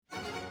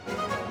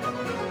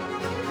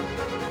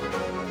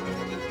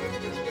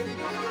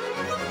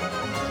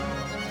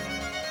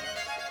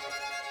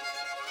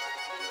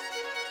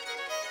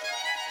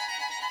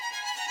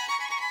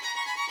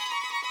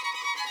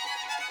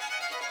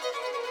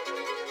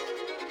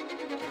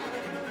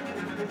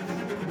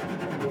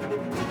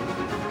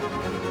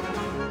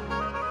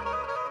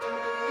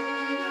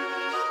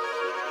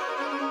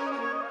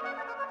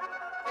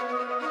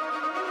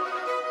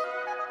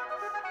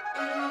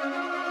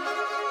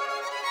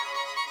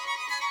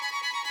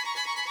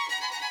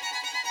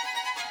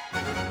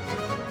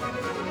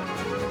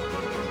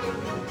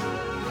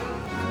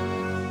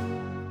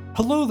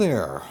Hello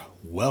there.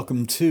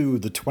 Welcome to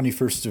the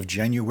 21st of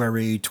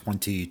January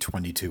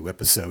 2022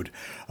 episode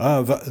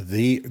of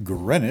the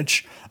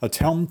Greenwich, a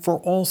Town for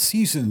All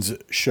Seasons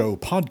show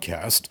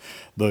podcast,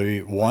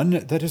 the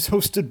one that is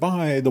hosted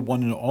by the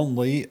one and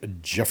only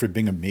Jeffrey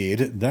Bingham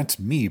Mead. That's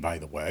me, by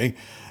the way,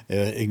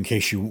 in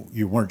case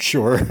you weren't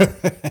sure.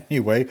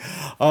 Anyway,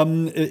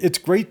 it's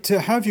great to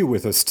have you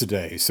with us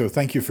today, so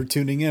thank you for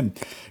tuning in.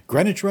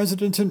 Greenwich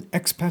residents and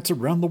expats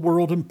around the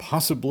world and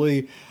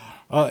possibly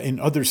in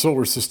other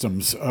solar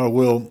systems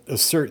will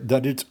assert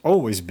that it's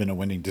always been a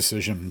winning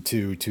decision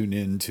to tune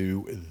in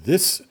to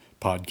this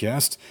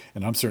podcast,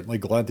 and I'm certainly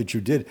glad that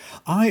you did.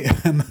 I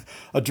am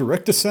a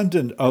direct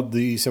descendant of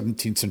the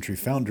 17th century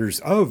founders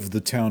of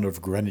the town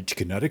of Greenwich,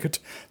 Connecticut,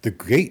 the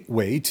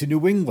gateway to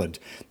New England.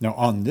 Now,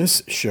 on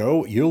this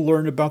show, you'll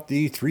learn about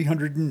the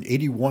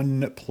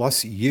 381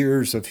 plus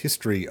years of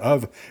history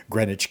of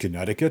Greenwich,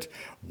 Connecticut,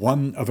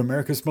 one of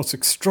America's most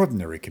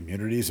extraordinary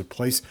communities, a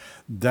place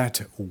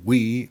that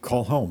we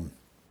call home.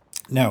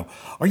 Now,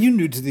 are you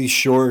new to these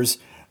shores?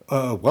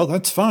 Well,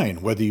 that's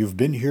fine. Whether you've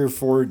been here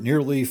for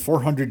nearly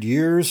 400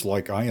 years,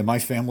 like I and my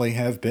family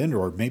have been,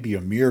 or maybe a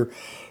mere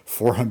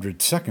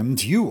 400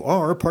 seconds, you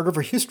are part of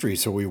our history.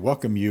 So we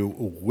welcome you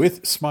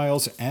with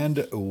smiles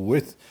and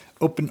with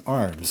open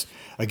arms.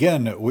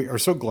 Again, we are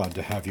so glad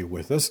to have you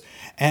with us.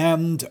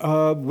 And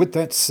with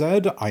that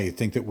said, I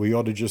think that we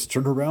ought to just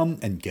turn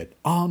around and get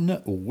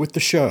on with the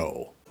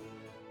show.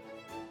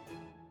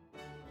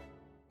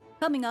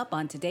 Coming up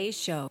on today's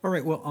show. All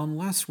right, well, on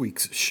last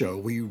week's show,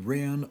 we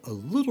ran a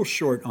little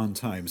short on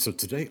time, so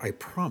today I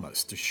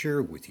promise to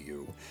share with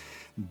you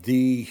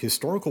the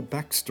historical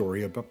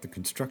backstory about the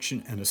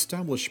construction and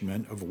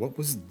establishment of what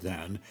was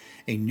then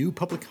a new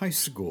public high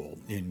school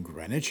in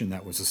Greenwich, and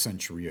that was a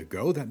century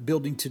ago. That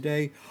building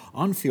today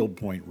on Field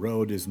Point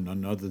Road is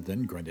none other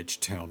than Greenwich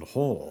Town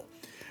Hall.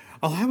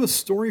 I'll have a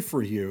story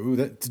for you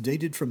that's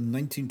dated from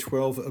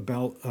 1912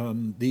 about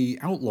the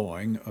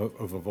outlawing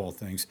of all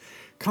things,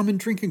 common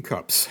drinking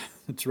cups.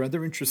 It's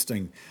rather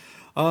interesting.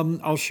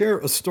 I'll share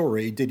a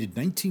story dated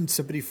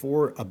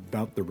 1974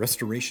 about the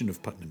restoration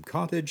of Putnam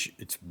Cottage.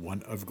 It's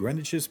one of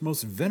Greenwich's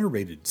most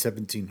venerated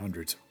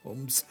 1700s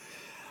homes.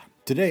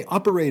 Today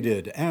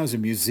operated as a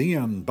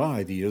museum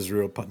by the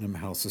Israel Putnam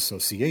House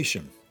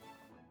Association.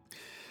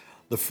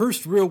 The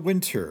first real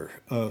winter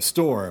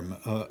storm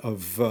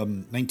of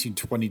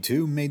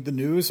 1922 made the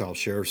news. I'll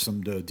share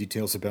some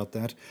details about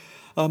that.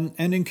 And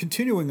in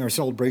continuing our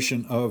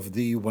celebration of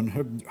the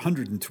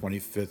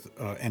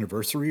 125th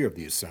anniversary of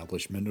the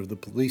establishment of the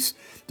police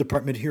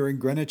department here in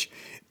Greenwich,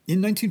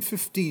 in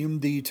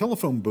 1915, the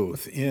telephone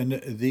booth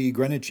in the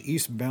Greenwich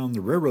eastbound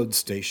railroad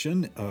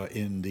station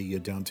in the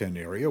downtown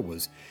area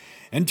was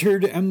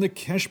entered and the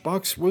cash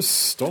box was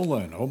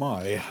stolen. Oh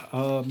my.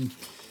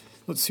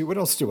 Let's see, what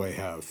else do I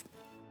have?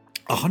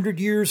 100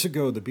 years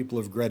ago, the people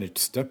of Greenwich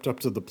stepped up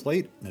to the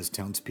plate, as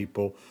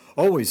townspeople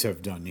always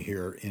have done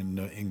here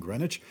in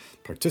Greenwich,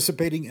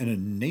 participating in a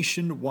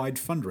nationwide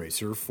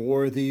fundraiser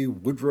for the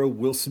Woodrow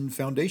Wilson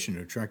Foundation.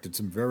 It attracted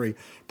some very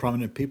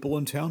prominent people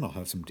in town. I'll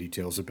have some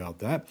details about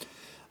that.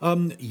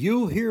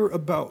 You'll hear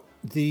about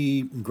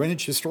the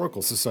Greenwich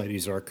Historical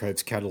Society's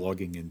archives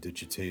cataloging and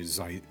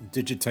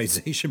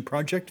digitization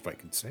project, if I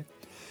can say.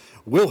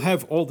 We'll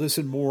have all this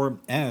and more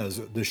as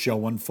the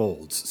show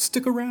unfolds.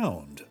 Stick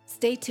around.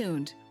 Stay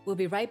tuned. We'll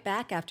be right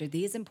back after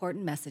these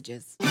important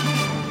messages.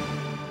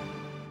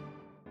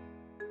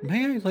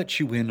 May I let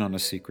you in on a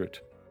secret?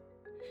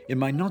 In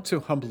my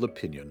not-so-humble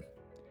opinion,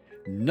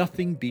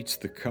 nothing beats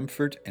the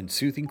comfort and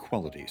soothing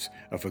qualities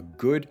of a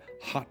good,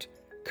 hot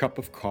cup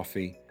of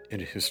coffee in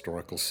a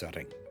historical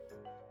setting.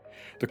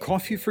 The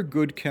Coffee for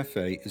Good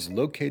Cafe is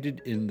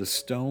located in the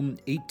stone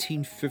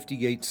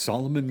 1858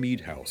 Solomon Mead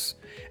House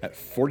at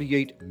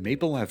 48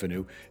 Maple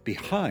Avenue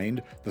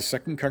behind the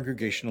Second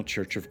Congregational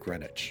Church of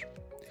Greenwich.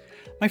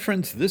 My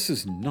friends, this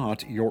is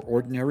not your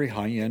ordinary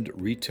high-end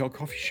retail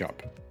coffee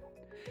shop.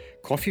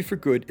 Coffee for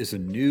Good is a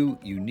new,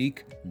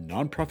 unique,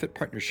 nonprofit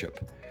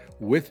partnership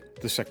with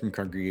the Second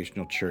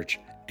Congregational Church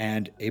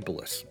and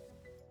Ableist.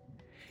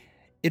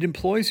 It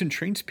employs and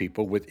trains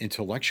people with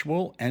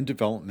intellectual and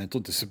developmental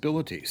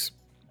disabilities.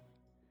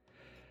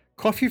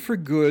 Coffee for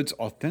Good's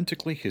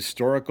authentically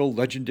historical,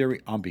 legendary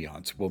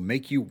ambiance will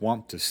make you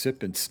want to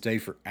sip and stay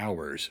for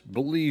hours.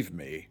 Believe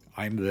me,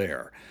 I'm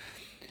there.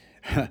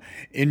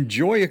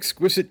 Enjoy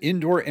exquisite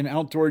indoor and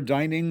outdoor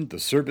dining. The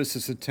service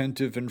is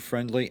attentive and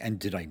friendly. And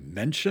did I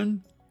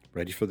mention,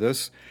 ready for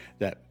this,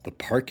 that the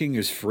parking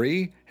is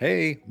free?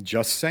 Hey,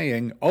 just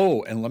saying.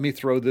 Oh, and let me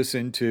throw this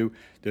into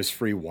this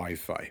free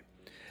Wi-Fi.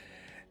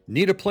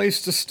 Need a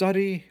place to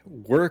study,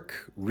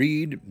 work,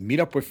 read,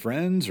 meet up with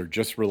friends, or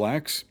just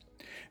relax?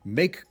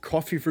 Make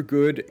Coffee for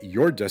Good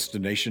your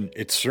destination.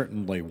 It's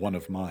certainly one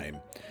of mine.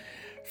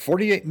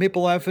 48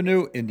 Maple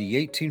Avenue in the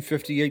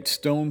 1858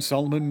 Stone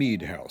Solomon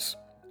Mead House.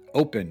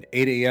 Open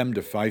 8 a.m.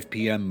 to 5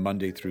 p.m.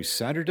 Monday through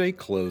Saturday,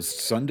 closed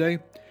Sunday.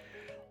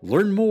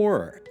 Learn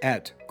more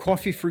at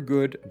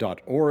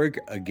coffeeforgood.org.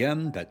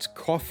 Again, that's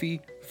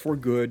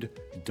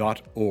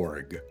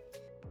coffeeforgood.org.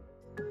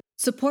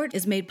 Support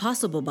is made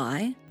possible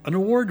by An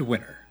award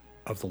winner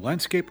of the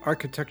Landscape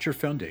Architecture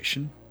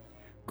Foundation,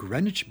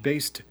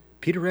 Greenwich-based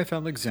Peter F.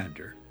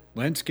 Alexander,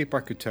 landscape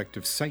architect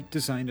of Site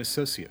Design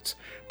Associates,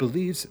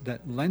 believes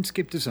that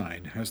landscape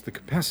design has the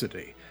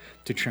capacity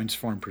to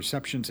transform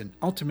perceptions and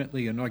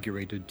ultimately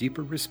inaugurate a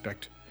deeper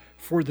respect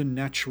for the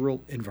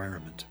natural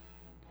environment.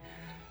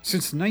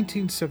 Since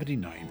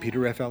 1979,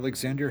 Peter F.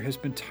 Alexander has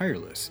been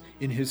tireless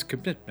in his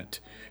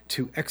commitment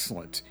to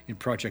excellence in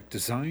project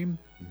design,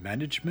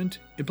 management,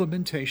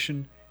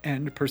 implementation,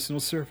 and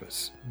personal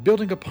service.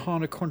 Building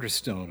upon a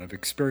cornerstone of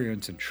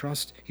experience and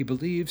trust, he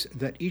believes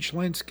that each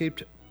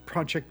landscape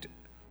project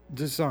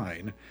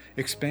design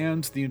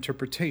expands the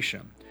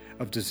interpretation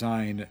of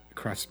design,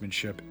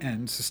 craftsmanship,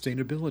 and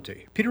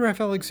sustainability. Peter F.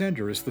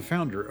 Alexander is the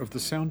founder of the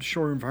Sound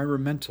Shore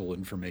Environmental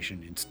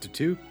Information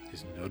Institute.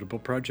 His notable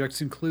projects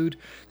include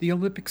the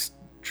Olympics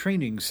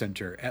Training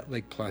Center at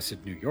Lake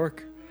Placid, New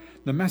York,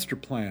 the master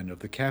plan of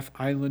the Calf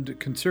Island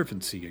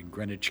Conservancy in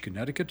Greenwich,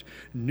 Connecticut,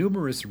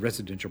 numerous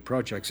residential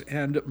projects,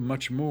 and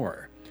much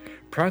more.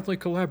 Proudly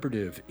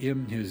collaborative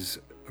in his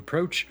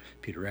approach,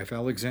 Peter F.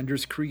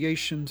 Alexander's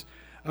creations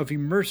of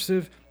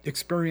immersive,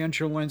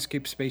 experiential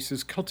landscape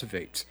spaces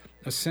cultivates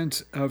a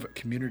sense of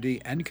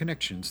community and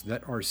connections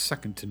that are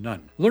second to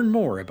none. Learn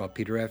more about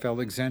Peter F.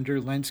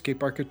 Alexander,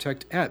 landscape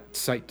architect, at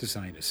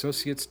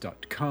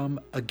sitedesignassociates.com.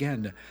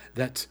 Again,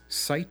 that's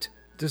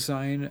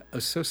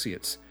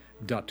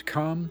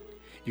sitedesignassociates.com.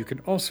 You can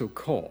also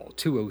call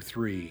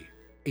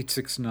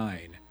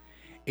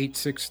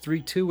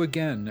 203-869-8632.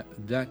 Again,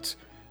 that's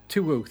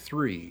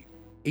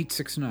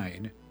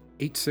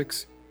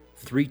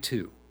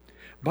 203-869-8632.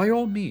 By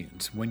all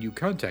means, when you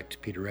contact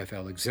Peter F.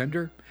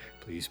 Alexander,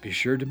 please be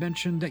sure to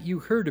mention that you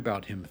heard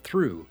about him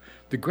through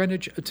the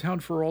Greenwich A Town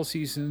for All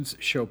Seasons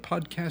show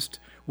podcast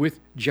with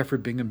Jeffrey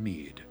Bingham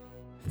Mead.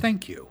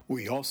 Thank you.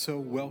 We also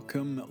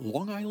welcome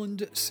Long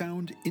Island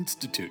Sound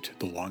Institute.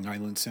 The Long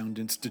Island Sound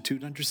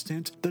Institute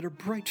understands that a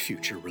bright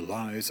future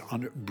relies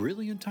on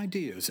brilliant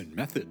ideas and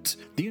methods.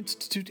 The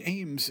Institute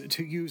aims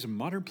to use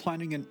modern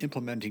planning and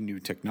implementing new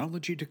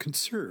technology to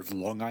conserve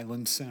Long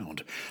Island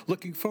Sound,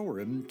 looking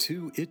forward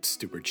to its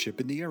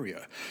stewardship in the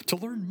area. To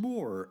learn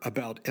more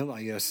about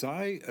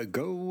LISI,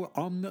 go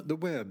on the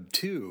web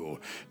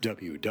to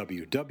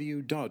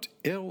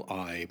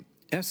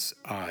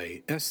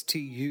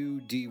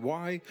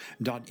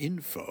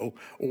www.listudy.info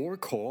or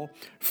call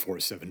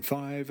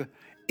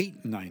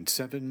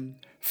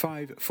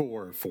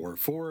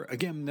 475-897-5444.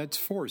 Again, that's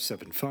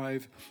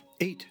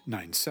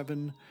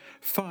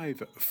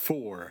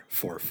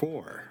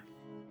 475-897-5444.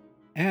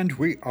 And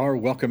we are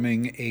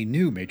welcoming a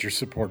new major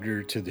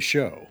supporter to the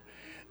show.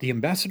 The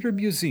Ambassador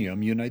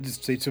Museum, United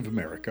States of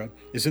America,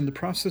 is in the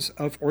process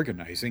of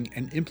organizing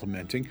and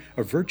implementing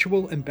a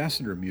virtual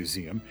ambassador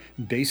museum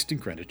based in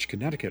Greenwich,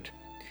 Connecticut.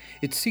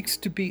 It seeks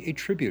to be a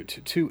tribute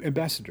to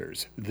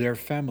ambassadors, their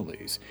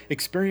families,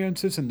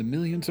 experiences, and the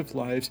millions of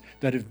lives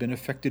that have been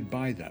affected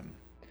by them.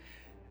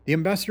 The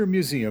Ambassador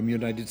Museum,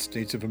 United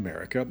States of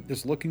America,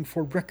 is looking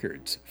for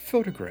records,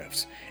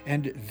 photographs,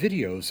 and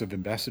videos of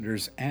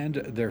ambassadors and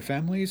their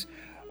families,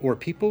 or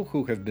people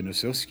who have been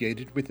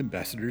associated with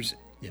ambassadors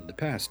in the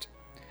past.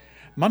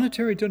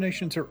 Monetary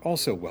donations are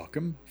also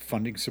welcome.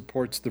 Funding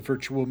supports the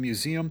virtual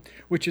museum,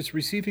 which is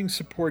receiving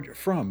support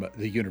from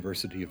the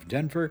University of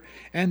Denver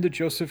and the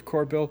Joseph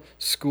Corbell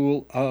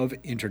School of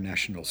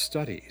International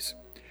Studies.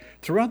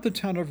 Throughout the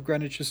town of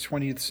Greenwich's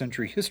 20th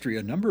century history,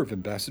 a number of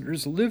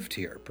ambassadors lived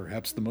here,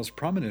 perhaps the most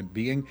prominent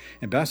being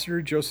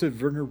Ambassador Joseph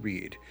Verner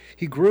Reed.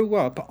 He grew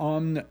up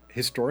on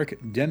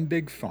historic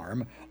Denbigh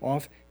Farm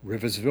off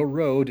Riversville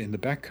Road in the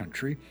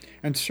backcountry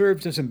and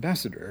served as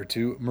ambassador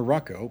to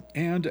Morocco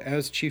and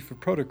as chief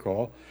of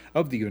protocol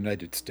of the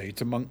United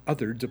States, among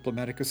other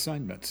diplomatic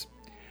assignments.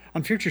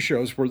 On future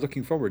shows, we're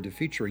looking forward to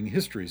featuring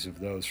histories of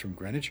those from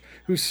Greenwich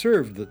who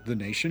served the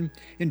nation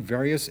in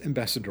various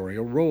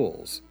ambassadorial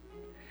roles.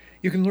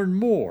 You can learn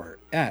more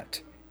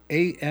at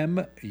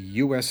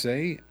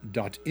amusa.info.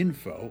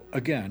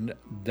 Again,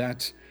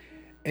 that's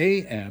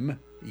amusa.info.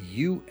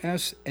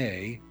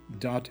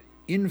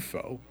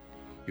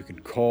 You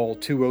can call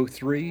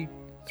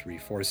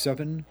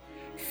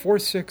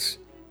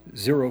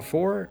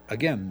 203-347-4604.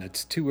 Again,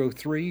 that's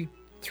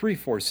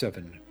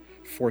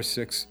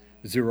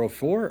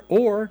 203-347-4604.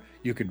 Or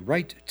you can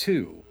write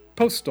to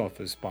Post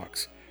Office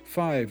Box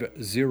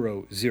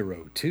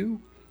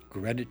 5002,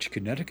 Greenwich,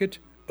 Connecticut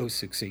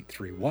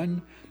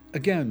 06831.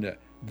 Again,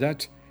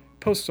 that's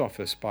Post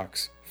Office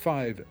Box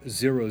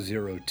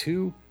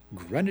 5002,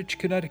 Greenwich,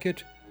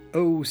 Connecticut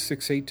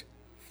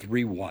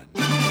 06831.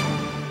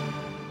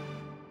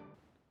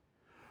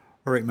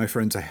 All right, my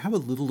friends, I have a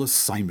little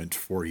assignment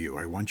for you.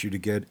 I want you to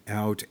get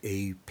out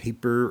a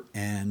paper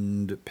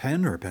and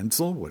pen or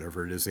pencil,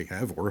 whatever it is they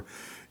have, or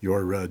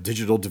your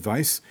digital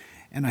device,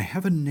 and I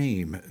have a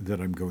name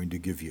that I'm going to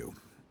give you.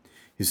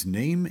 His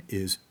name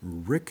is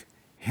Rick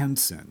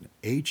Hansen,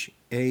 Hansen.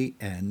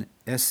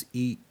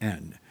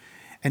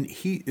 And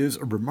he is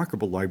a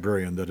remarkable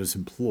librarian that is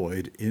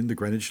employed in the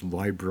Greenwich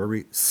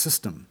Library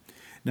system.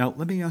 Now,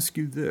 let me ask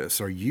you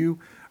this. Are you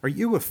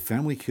a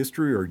family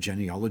history or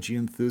genealogy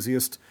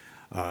enthusiast?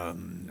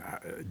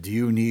 Do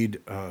you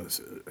need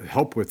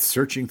help with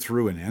searching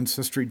through an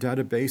ancestry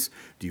database?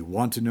 Do you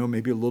want to know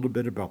maybe a little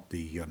bit about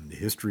the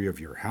history of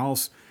your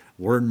house?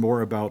 Learn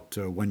more about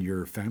when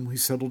your family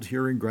settled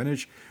here in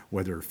Greenwich,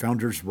 whether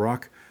Founders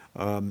Rock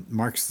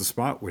marks the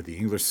spot where the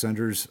English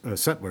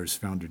settlers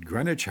founded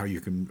Greenwich, how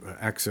you can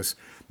access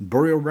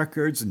burial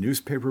records,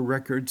 newspaper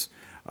records,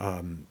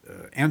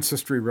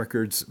 ancestry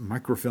records,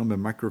 microfilm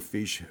and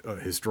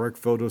microfiche, historic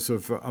photos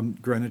of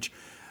Greenwich.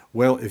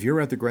 Well, if you're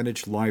at the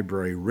Greenwich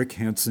Library, Rick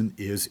Hansen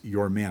is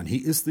your man. He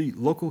is the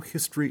local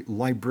history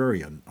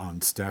librarian on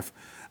staff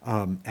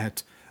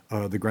at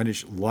the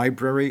Greenwich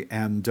Library,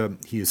 and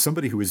he is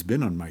somebody who has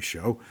been on my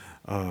show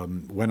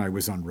when I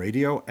was on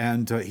radio,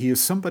 and he is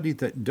somebody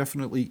that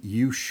definitely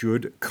you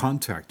should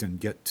contact and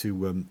get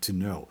to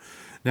know.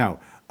 Now,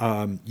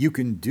 you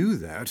can do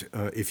that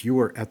if you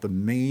are at the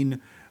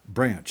main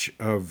branch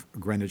of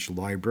Greenwich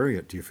Library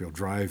at Deerfield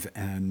Drive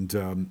and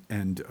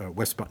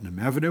West Putnam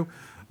Avenue,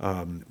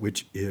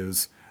 which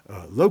is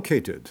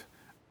located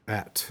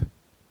at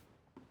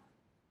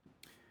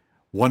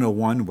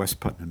 101 West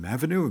Putnam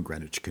Avenue in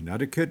Greenwich,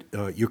 Connecticut.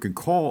 You can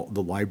call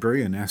the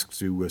library and ask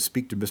to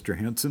speak to Mr.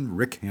 Hansen,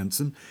 Rick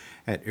Hansen,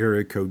 at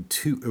area code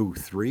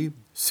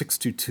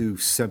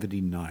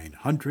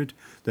 203-622-7900.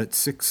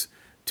 That's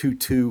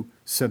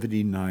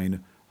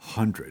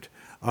 622-7900.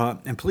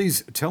 And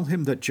please tell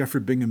him that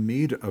Jeffrey Bingham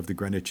Mead of the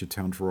Greenwich A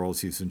Town for All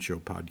Season Show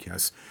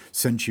podcast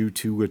sent you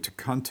to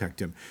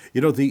contact him.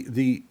 You know,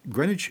 the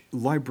Greenwich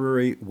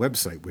Library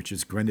website, which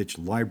is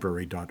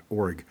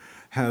greenwichlibrary.org,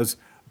 has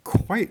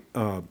quite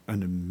an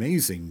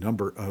amazing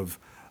number of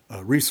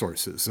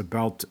resources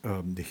about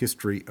the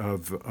history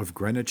of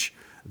Greenwich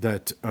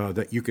that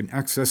you can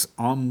access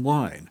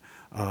online.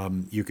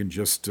 You can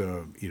just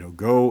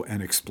go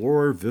and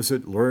explore,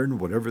 visit, learn,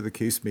 whatever the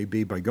case may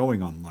be, by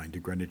going online to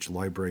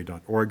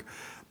greenwichlibrary.org.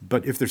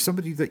 But if there's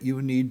somebody that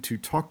you need to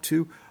talk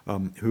to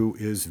who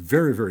is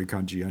very, very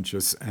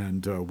conscientious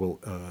and will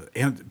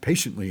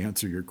patiently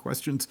answer your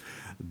questions,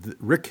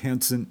 Rick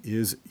Hansen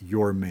is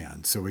your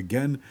man. So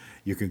again,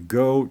 you can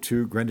go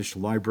to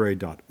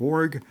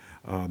greenwichlibrary.org,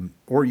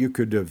 or you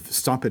could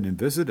stop in and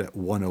visit at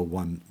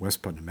 101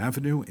 West Putnam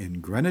Avenue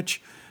in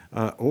Greenwich,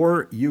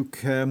 or you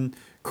can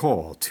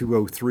call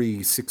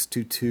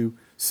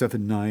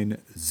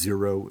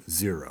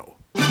 203-622-7900.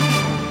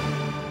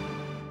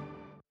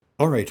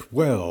 All right,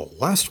 well,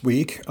 last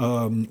week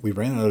we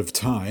ran out of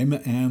time,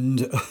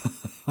 and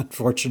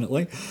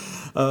unfortunately,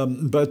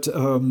 but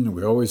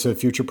we always have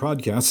future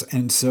podcasts,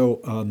 and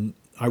so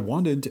I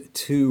wanted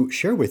to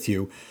share with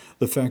you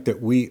the fact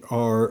that we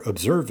are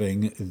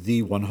observing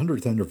the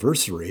 100th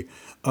anniversary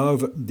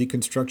of the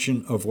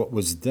construction of what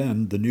was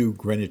then the new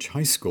Greenwich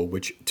High School,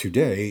 which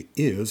today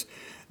is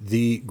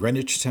the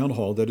Greenwich Town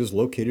Hall that is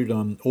located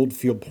on Old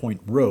Field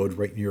Point Road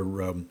right near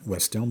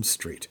West Elm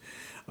Street.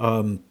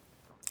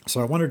 So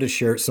I wanted to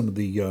share some of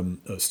the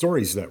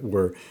stories that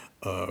were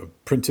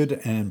printed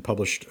and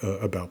published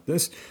about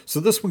this. So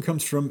this one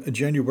comes from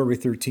January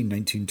 13,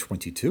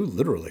 1922,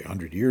 literally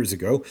 100 years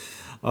ago.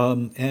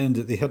 And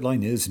the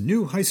headline is,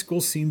 New High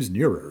School Seems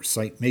Nearer.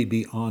 Site may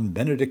be on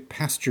Benedict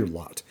Pasture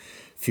Lot,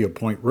 Field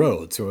Point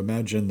Road. So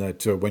imagine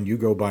that when you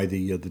go by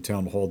the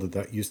town hall,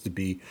 that used to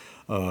be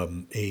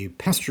a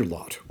pasture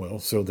lot. Well,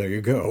 so there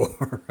you go.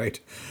 All right.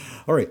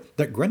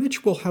 That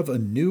Greenwich will have a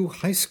new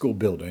high school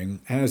building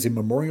as a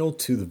memorial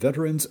to the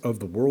veterans of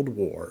the World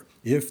War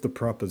if the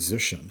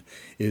proposition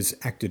is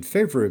acted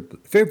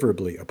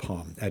favorably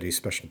upon at a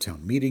special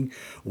town meeting,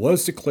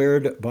 was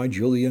declared by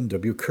Julian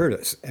W.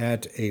 Curtis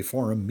at a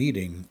forum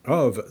meeting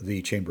of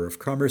the Chamber of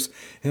Commerce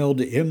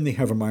held in the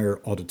Havemeyer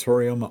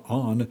Auditorium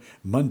on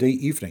Monday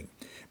evening.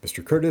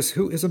 Mr. Curtis,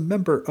 who is a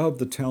member of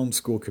the Town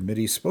School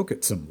Committee, spoke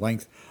at some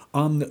length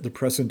on the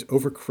present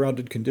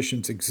overcrowded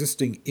conditions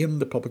existing in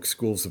the public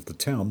schools of the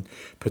town,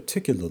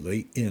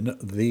 particularly in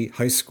the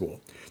high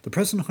school. The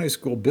present high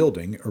school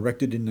building,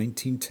 erected in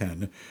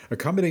 1910,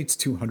 accommodates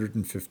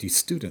 250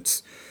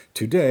 students.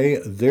 Today,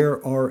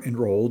 there are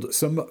enrolled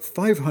some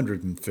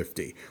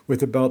 550,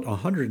 with about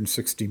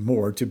 160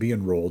 more to be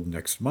enrolled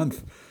next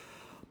month.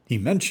 He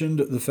mentioned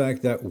the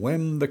fact that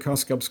when the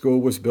Coscob School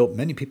was built,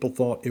 many people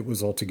thought it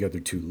was altogether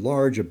too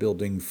large a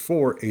building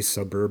for a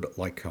suburb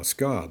like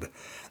Coscob.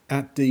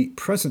 At the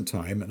present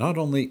time, not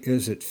only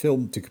is it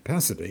filled to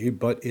capacity,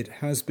 but it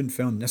has been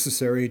found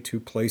necessary to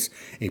place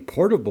a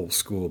portable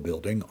school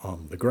building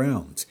on the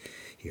grounds.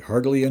 He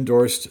heartily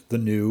endorsed the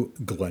new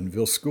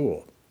Glenville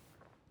School.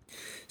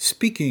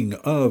 Speaking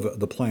of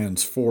the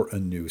plans for a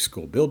new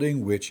school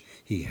building, which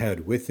he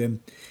had with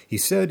him, he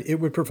said it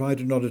would provide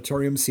an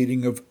auditorium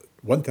seating of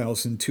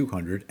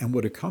 1,200 and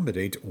would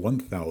accommodate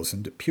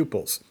 1,000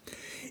 pupils.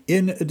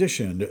 In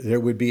addition, there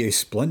would be a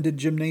splendid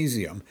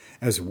gymnasium,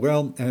 as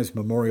well as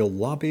memorial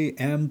lobby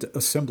and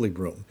assembly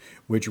room,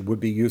 which would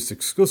be used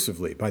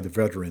exclusively by the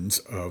veterans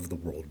of the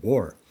World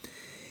War.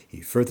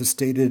 He further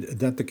stated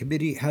that the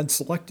committee had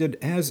selected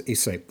as a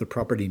site the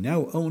property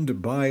now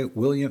owned by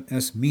William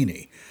S.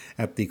 Meany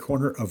at the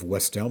corner of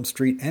West Elm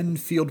Street and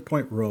Field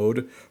Point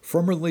Road,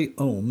 formerly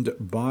owned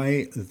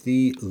by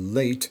the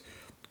late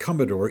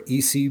Commodore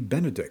E.C.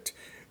 Benedict,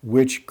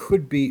 which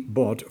could be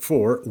bought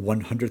for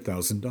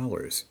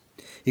 $100,000.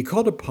 He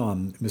called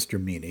upon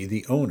Mr. Meany,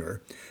 the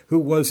owner, who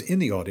was in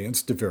the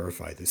audience, to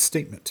verify this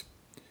statement.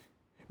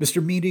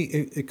 Mr. Meany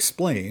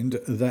explained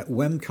that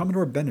when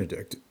Commodore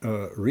Benedict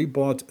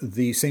rebought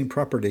the same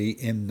property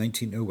in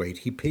 1908,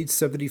 he paid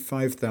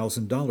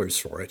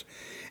 $75,000 for it,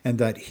 and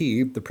that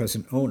he, the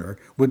present owner,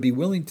 would be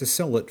willing to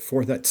sell it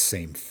for that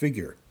same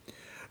figure.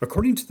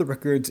 According to the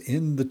records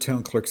in the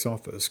town clerk's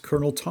office,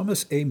 Colonel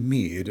Thomas A.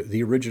 Meade,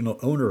 the original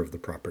owner of the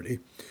property,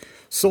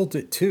 sold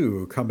it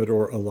to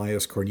Commodore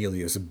Elias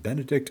Cornelius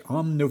Benedict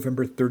on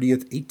November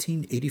 30th,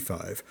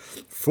 1885,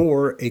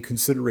 for a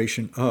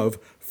consideration of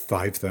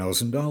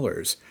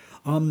 $5,000.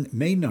 On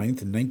May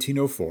 9th,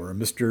 1904,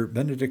 Mr.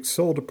 Benedict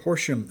sold a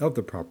portion of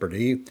the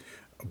property,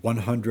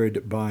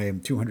 100 by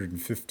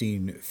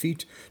 215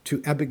 feet,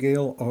 to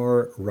Abigail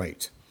R.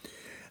 Wright.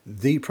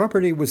 The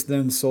property was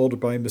then sold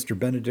by Mr.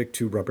 Benedict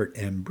to Robert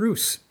M.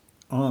 Bruce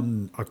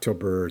on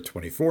October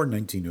 24,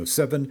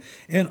 1907,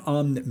 and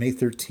on May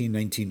 13,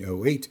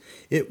 1908,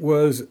 it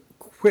was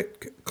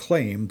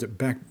claimed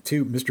back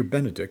to Mr.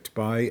 Benedict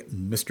by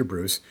Mr.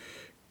 Bruce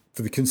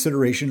for the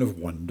consideration of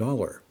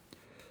 $1.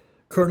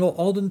 Colonel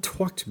Alden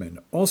Twachtman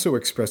also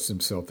expressed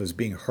himself as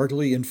being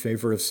heartily in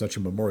favor of such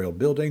a memorial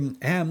building,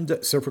 and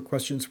several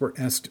questions were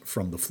asked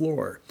from the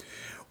floor.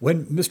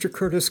 When Mr.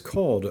 Curtis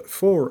called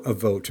for a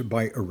vote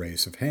by a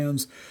raise of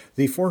hands,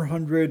 the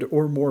 400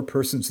 or more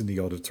persons in the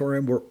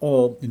auditorium were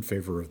all in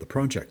favor of the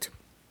project.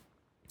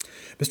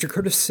 Mr.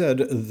 Curtis said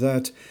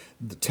that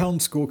the town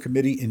school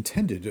committee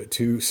intended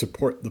to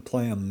submit the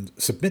plans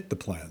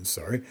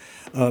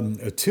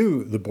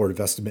to the Board of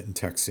Estimate and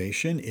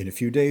Taxation in a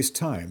few days'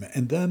 time,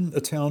 and then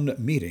a town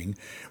meeting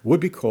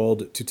would be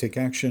called to take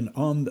action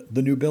on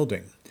the new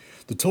building.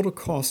 The total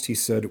cost, he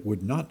said,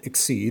 would not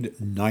exceed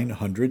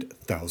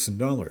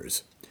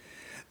 $900,000.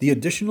 The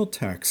additional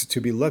tax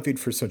to be levied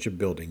for such a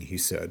building, he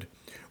said,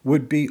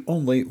 would be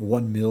only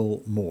 $1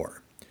 million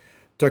more.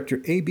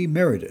 Dr. A.B.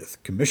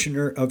 Meredith,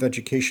 Commissioner of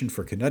Education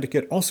for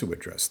Connecticut, also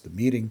addressed the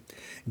meeting,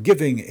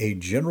 giving a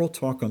general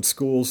talk on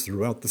schools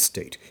throughout the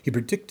state. He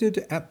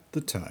predicted at the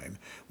time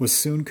was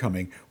soon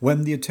coming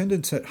when the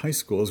attendance at high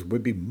schools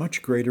would be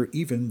much greater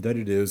even than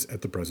it is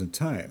at the present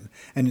time,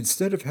 and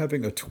instead of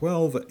having a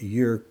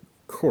 12-year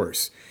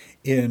course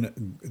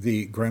in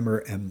the grammar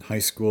and high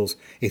schools,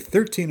 a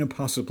 13 and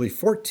possibly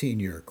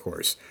 14-year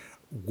course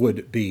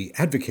would be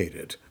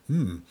advocated.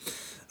 3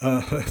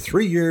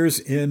 years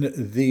in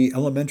the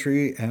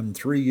elementary and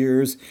 3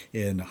 years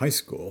in high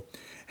school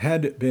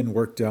had been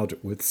worked out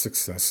with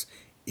success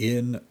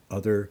in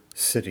other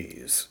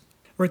cities.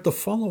 All right, the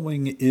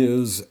following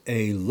is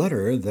a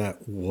letter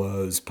that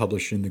was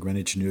published in the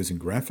Greenwich News and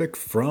Graphic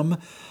from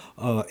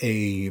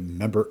a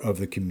member of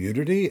the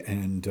community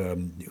and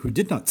who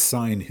did not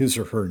sign his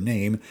or her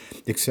name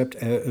except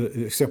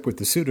with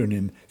the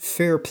pseudonym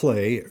Fair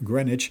Play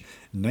Greenwich,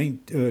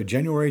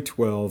 January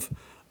 12,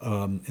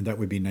 and that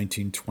would be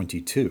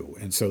 1922.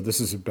 And so this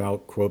is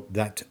about, quote,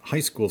 that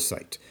high school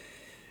site.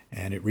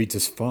 And it reads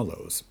as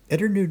follows.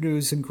 Enter New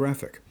News and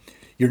Graphic.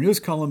 Your news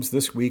columns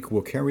this week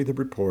will carry the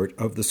report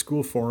of the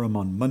school forum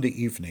on Monday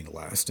evening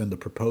last and the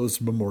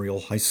proposed Memorial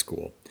High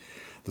School.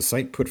 The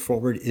site put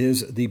forward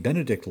is the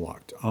Benedict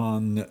Lot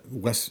on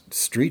West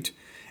Street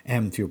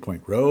and Field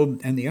Point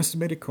Road, and the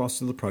estimated cost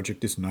of the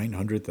project is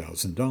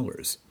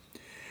 $900,000.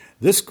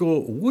 This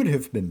school would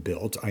have been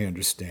built, I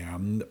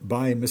understand,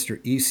 by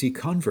Mr. E.C.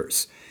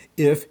 Converse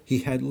if he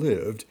had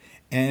lived,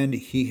 and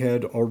he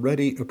had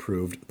already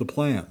approved the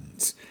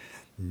plans.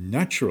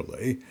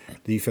 Naturally,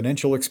 the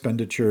financial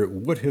expenditure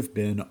would have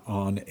been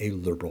on a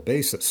liberal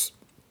basis.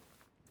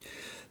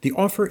 The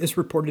offer is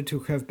reported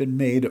to have been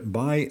made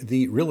by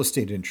the real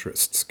estate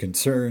interests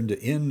concerned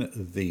in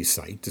the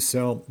site to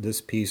sell this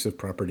piece of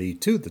property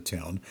to the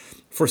town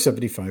for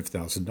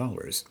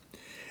 $75,000.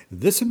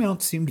 This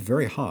amount seemed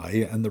very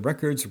high, and the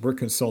records were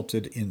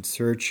consulted in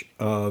search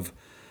of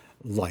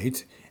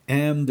light,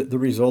 and the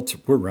results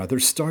were rather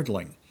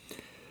startling.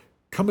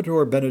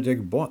 Commodore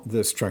Benedict bought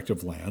this tract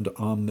of land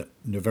on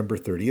November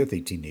 30th,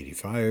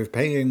 1885,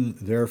 paying,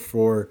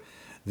 therefore,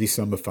 the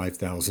sum of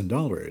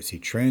 $5,000. He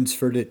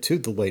transferred it to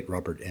the late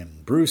Robert M.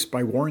 Bruce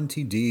by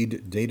warranty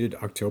deed dated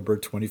October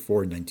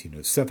 24,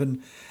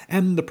 1907,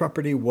 and the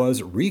property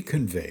was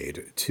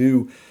reconveyed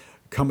to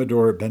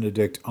Commodore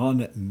Benedict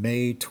on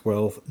May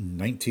 12,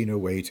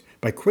 1908,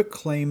 by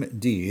quitclaim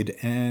deed,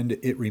 and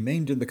it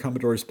remained in the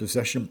Commodore's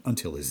possession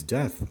until his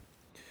death.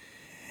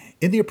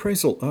 In the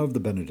appraisal of the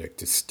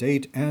Benedict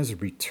estate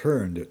as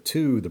returned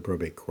to the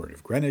probate court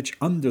of Greenwich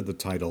under the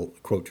title,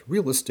 quote,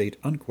 real estate,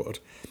 unquote,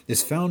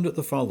 is found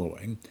the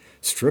following,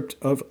 stripped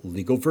of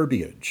legal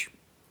verbiage.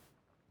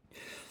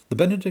 The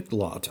Benedict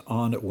lot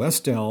on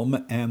West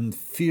Elm and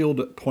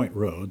Field Point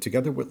Road,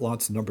 together with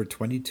lots numbered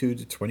 22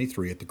 to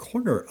 23 at the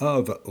corner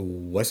of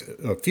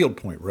Field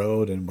Point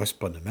Road and West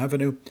Putnam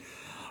Avenue,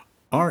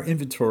 are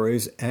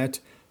inventories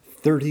at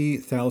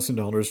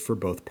 $30,000 for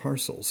both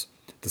parcels.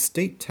 The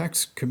state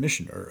tax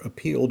commissioner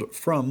appealed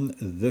from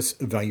this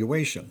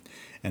valuation,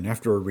 and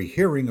after a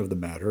rehearing of the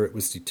matter, it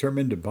was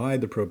determined by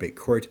the probate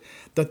court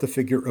that the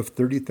figure of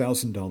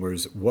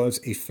 $30,000 was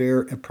a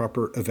fair and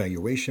proper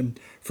evaluation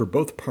for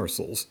both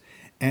parcels,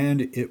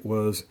 and it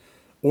was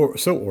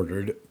so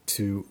ordered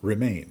to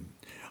remain.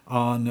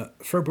 On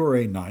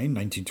February 9,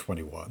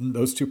 1921,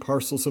 those two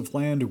parcels of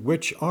land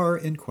which are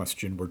in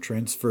question were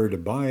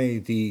transferred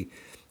by the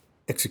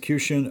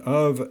execution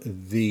of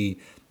the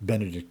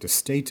Benedict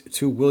estate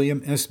to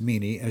William S.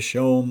 Meany, as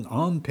shown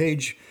on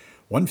page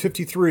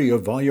 153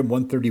 of Volume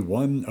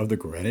 131 of the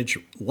Greenwich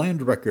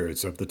Land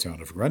Records of the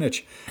Town of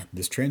Greenwich.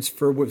 This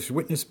transfer was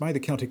witnessed by the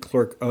County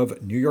Clerk of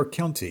New York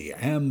County,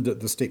 and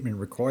the statement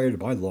required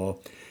by law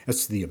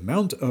as to the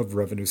amount of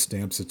revenue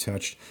stamps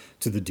attached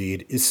to the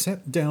deed is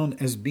set down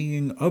as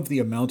being of the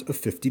amount of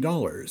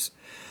 $50.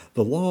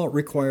 The law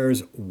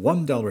requires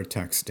 $1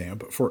 tax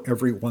stamp for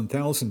every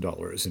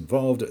 $1,000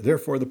 involved.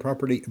 Therefore, the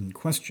property in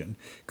question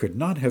could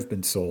not have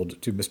been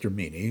sold to Mr.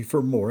 Meany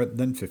for more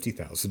than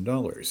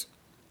 $50,000.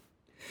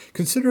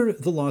 Consider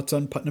the lots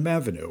on Putnam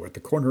Avenue at the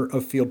corner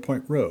of Field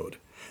Point Road.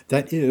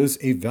 That is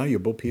a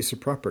valuable piece of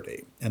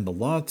property, and the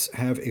lots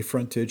have a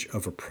frontage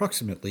of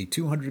approximately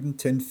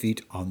 210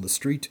 feet on the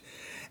street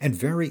and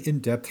vary in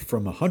depth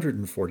from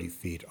 140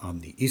 feet on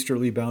the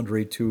easterly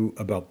boundary to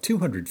about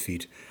 200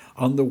 feet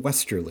on the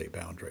westerly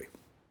boundary.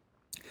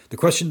 The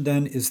question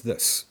then is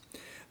this.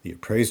 The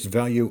appraised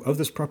value of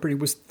this property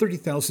was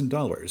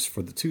 $30,000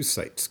 for the two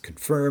sites,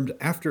 confirmed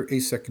after a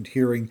second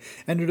hearing,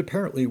 and it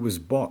apparently was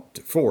bought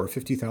for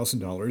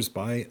 $50,000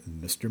 by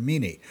Mr.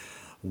 Meany.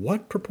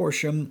 What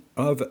proportion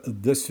of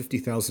this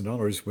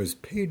 $50,000 was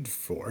paid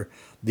for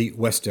the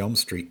West Elm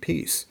Street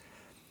piece?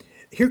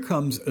 Here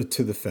comes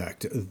to the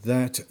fact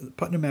that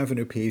Putnam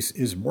Avenue piece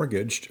is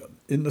mortgaged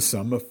in the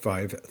sum of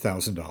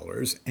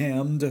 $5,000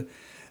 and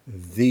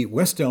the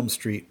West Elm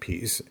Street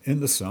piece in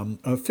the sum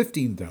of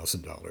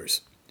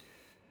 $15,000.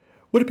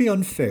 Would it be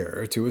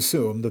unfair to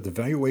assume that the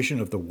valuation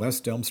of the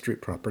West Elm Street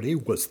property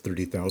was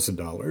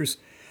 $30,000?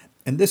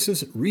 And this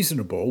is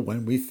reasonable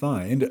when we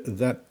find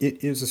that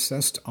it is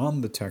assessed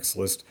on the tax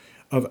list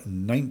of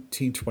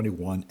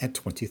 1921 at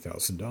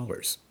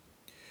 $20,000.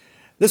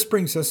 This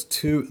brings us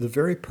to the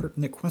very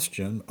pertinent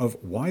question of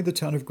why the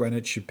town of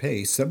Greenwich should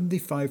pay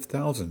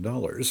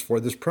 $75,000 for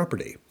this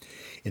property,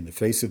 in the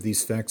face of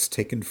these facts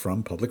taken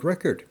from public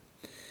record.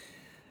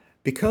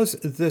 Because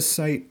this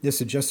site is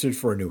suggested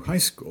for a new high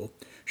school,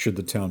 should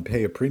the town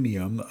pay a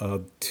premium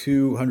of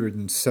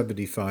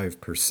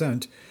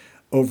 275%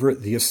 over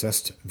the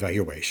assessed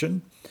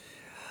valuation?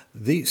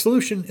 The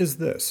solution is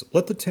this.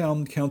 Let the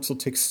town council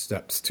take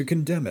steps to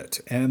condemn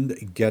it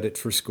and get it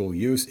for school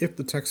use if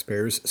the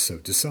taxpayers so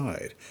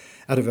decide,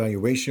 at a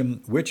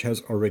valuation which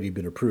has already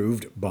been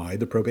approved by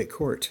the probate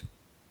court.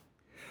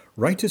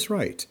 Right is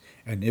right,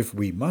 and if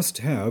we must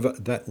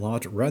have that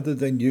lot rather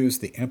than use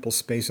the ample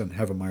space on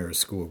Havemeyer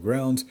School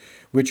grounds,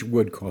 which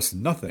would cost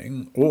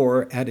nothing,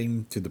 or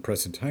adding to the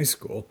present high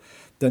school,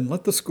 then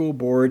let the school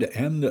board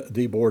and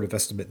the Board of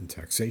Estimate and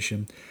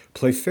Taxation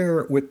play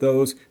fair with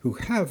those who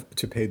have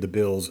to pay the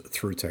bills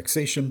through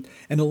taxation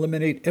and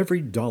eliminate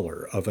every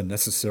dollar of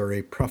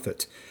unnecessary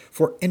profit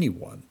for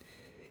anyone,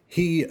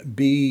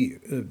 be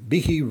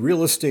he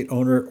real estate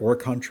owner or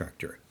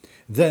contractor.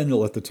 Then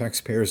let the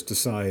taxpayers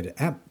decide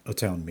at a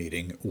town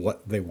meeting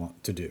what they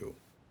want to do.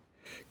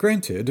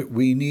 Granted,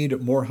 we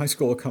need more high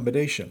school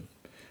accommodation,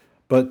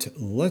 but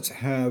let's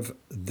have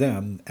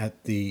them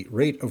at the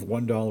rate of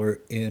 $1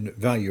 in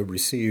value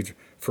received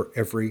for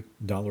every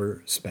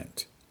dollar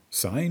spent.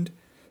 Signed,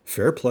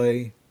 Fair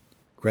Play,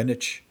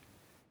 Greenwich,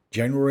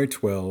 January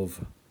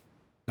 12,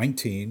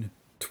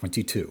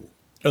 1922.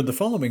 The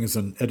following is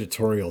an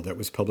editorial that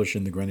was published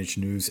in the Greenwich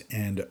News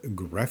and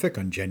Graphic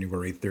on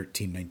January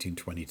 13,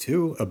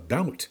 1922,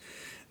 about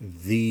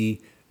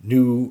the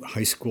new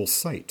high school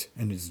site,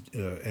 and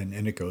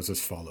it goes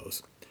as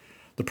follows.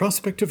 The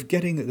prospect of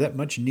getting that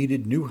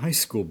much-needed new high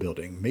school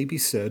building may be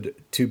said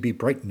to be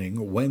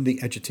brightening when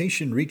the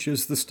agitation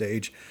reaches the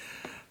stage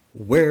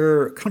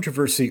where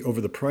controversy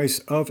over the price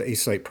of a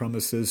site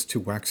promises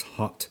to wax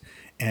hot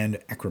and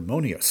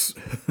acrimonious.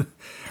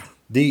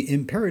 The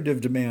imperative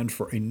demand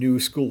for a new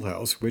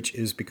schoolhouse, which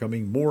is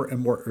becoming more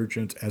and more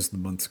urgent as the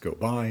months go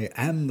by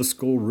and the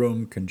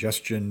schoolroom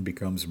congestion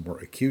becomes more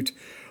acute,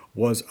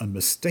 was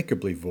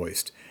unmistakably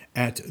voiced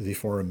at the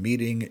forum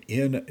meeting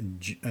in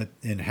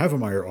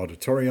Havemeyer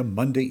Auditorium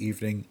Monday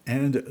evening,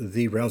 and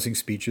the rousing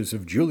speeches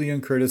of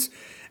Julian Curtis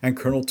and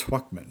Colonel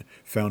Twachtman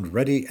found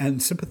ready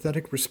and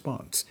sympathetic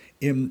response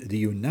in the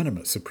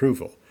unanimous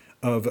approval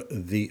of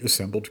the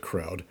assembled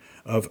crowd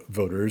of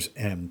voters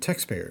and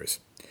taxpayers.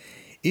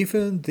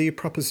 Even the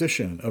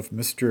proposition of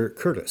Mr.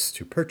 Curtis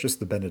to purchase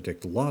the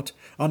Benedict lot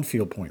on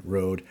Field Point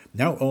Road,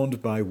 now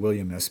owned by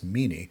William S.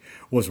 Meany,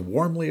 was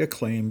warmly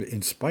acclaimed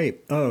in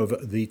spite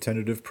of the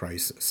tentative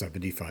price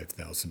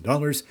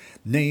 $75,000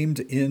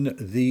 named in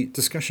the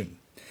discussion.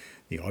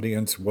 The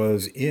audience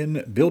was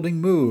in building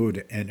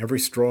mood, and every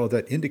straw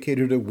that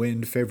indicated a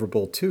wind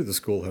favorable to the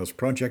schoolhouse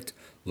project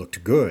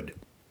looked good.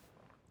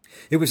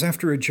 It was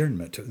after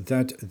adjournment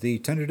that the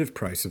tentative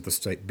price of the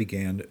site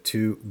began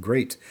to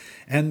grate,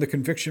 and the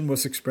conviction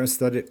was expressed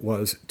that it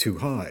was too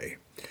high.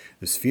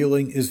 This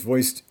feeling is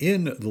voiced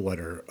in the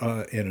letter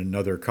in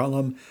another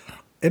column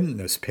in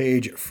this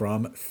page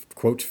from,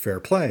 quote,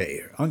 Fair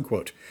Play,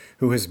 unquote,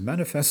 who has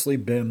manifestly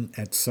been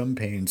at some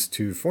pains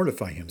to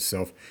fortify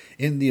himself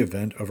in the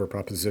event of a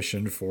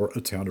proposition for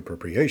a town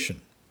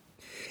appropriation.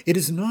 It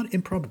is not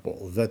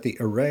improbable that the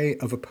array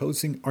of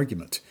opposing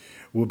argument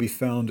will be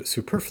found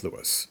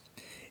superfluous,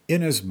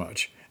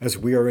 inasmuch as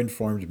we are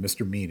informed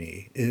Mr.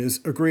 Meany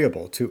is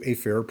agreeable to a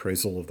fair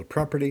appraisal of the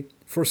property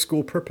for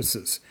school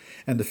purposes,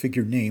 and the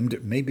figure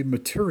named may be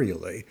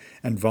materially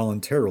and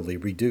voluntarily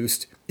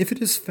reduced if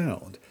it is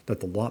found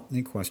that the lot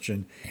in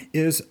question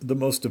is the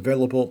most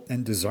available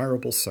and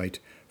desirable site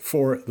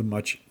for the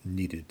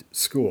much-needed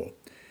school.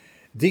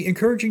 The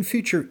encouraging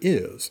feature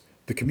is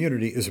the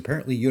community is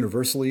apparently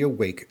universally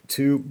awake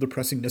to the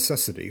pressing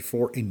necessity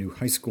for a new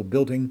high school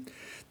building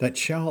that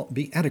shall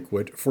be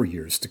adequate for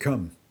years to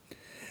come.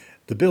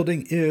 The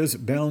building is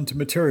bound to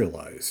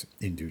materialize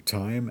in due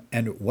time,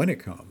 and when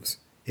it comes,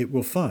 it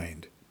will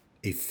find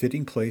a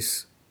fitting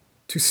place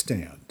to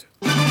stand.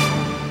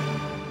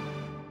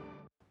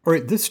 All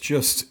right, this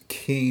just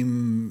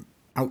came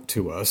out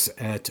to us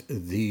at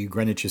the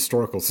Greenwich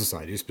Historical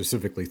Society,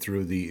 specifically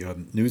through the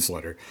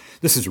newsletter.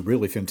 This is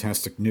really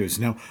fantastic news.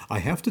 Now, I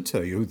have to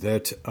tell you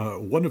that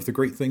one of the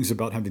great things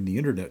about having the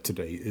internet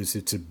today is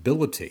its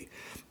ability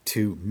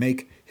to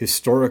make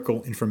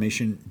historical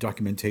information,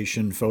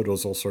 documentation,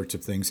 photos, all sorts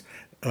of things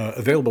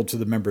available to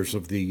the members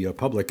of the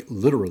public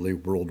literally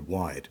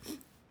worldwide.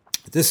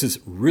 This is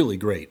really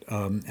great,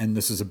 and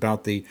this is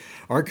about the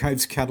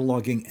Archives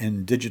Cataloging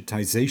and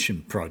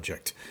Digitization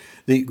Project.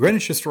 The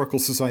Greenwich Historical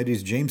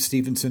Society's James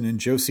Stevenson and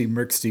Josie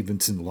Merck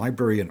Stevenson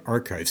Library and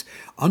Archives,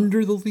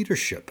 under the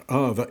leadership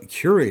of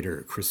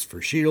curator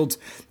Christopher Shields,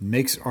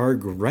 makes our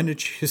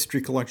Greenwich history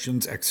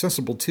collections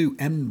accessible to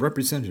and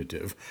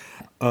representative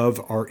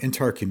of our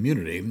entire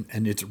community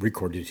and its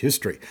recorded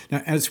history.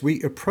 Now, as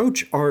we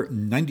approach our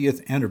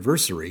 90th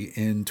anniversary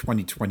in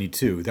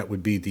 2022, that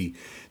would be the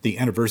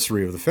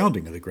anniversary of the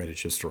founding of the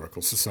Greenwich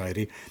Historical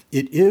Society,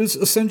 it is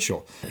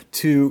essential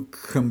to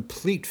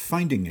complete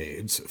finding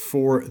aids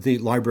for the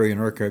Library and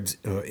Archives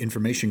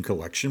information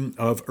collection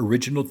of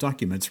original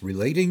documents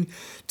relating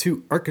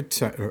to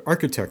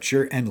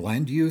architecture and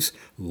land use,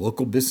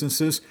 local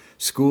businesses,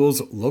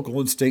 schools, local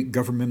and state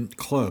government,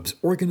 clubs,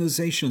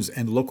 organizations,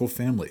 and local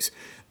families.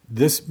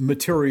 This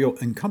material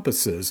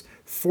encompasses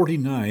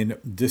 49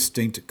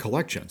 distinct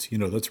collections.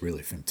 That's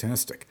really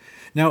fantastic.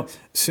 Now,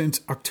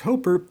 since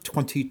October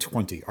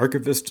 2020,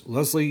 archivist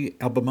Leslie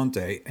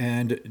Albamonte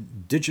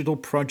and digital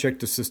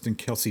project assistant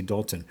Kelsey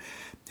Dalton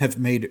have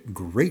made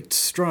great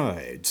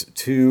strides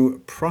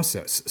to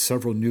process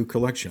several new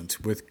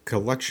collections, with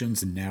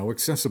collections now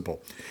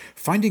accessible.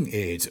 Finding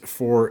aids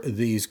for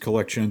these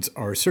collections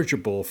are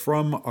searchable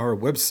from our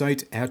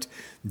website at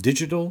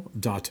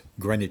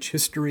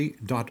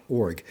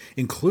digital.greenwichhistory.org,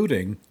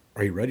 including,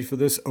 are you ready for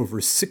this, over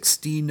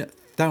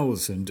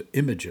 16,000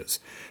 images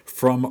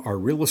from our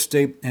real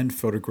estate and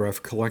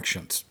photograph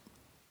collections.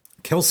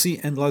 Kelsey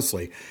and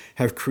Leslie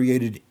have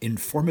created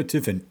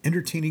informative and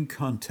entertaining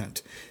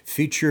content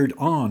featured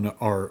on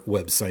our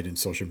website and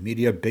social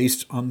media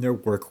based on their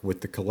work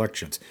with the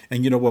collections.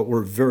 And you know what?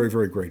 We're very,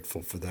 very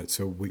grateful for that,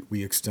 so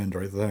we extend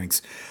our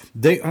thanks.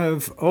 They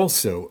have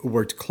also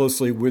worked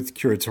closely with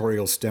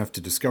curatorial staff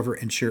to discover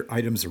and share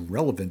items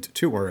relevant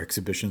to our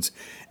exhibitions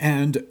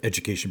and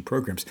education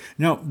programs.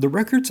 Now, the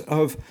records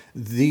of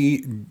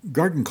the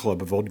Garden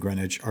Club of Old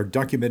Greenwich are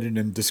documented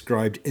and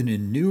described in a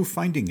new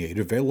finding aid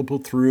available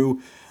through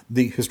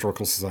the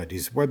Historical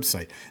Society's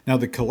website. Now,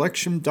 the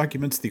collection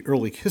documents the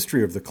early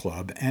history of the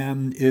club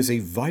and is a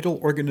vital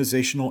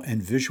organizational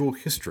and visual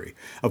history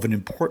of an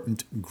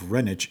important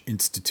Greenwich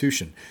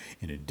institution.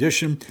 In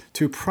addition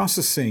to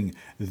processing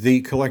the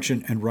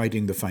collection and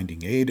writing the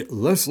finding aid,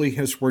 Leslie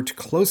has worked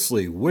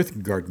closely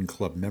with Garden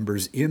Club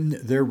members in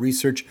their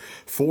research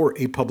for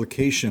a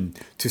publication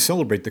to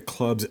celebrate the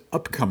club's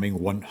upcoming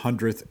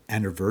 100th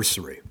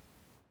anniversary.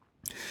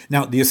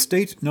 Now, the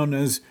estate known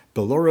as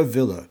Bellora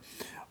Villa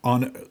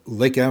on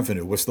Lake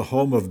Avenue was the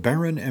home of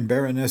Baron and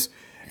Baroness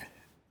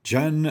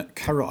Jan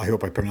Karel, I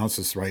hope I pronounced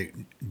this right,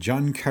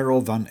 Jan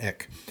Karel van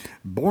Eyck.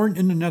 Born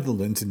in the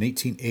Netherlands in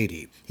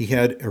 1880, he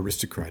had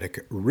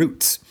aristocratic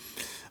roots.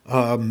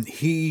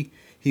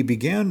 He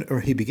began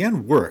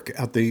work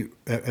at the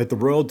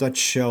Royal Dutch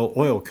Shell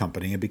Oil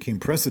Company and became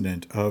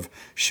president of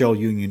Shell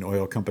Union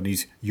Oil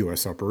Company's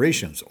U.S.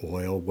 operations.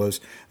 Oil was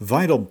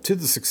vital to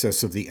the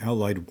success of the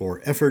Allied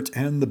war effort,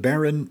 and the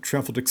Baron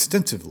traveled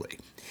extensively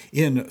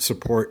in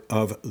support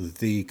of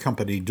the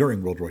company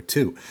during World War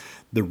II.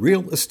 The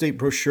real estate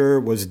brochure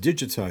was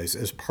digitized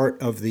as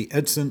part of the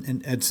Edson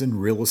and Edson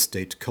Real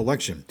Estate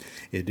Collection.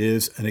 It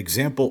is an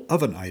example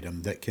of an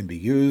item that can be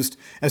used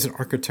as an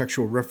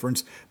architectural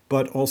reference,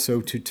 but also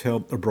to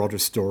tell a broader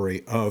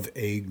story of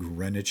a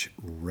Greenwich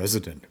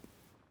resident.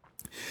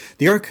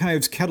 The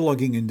Archive's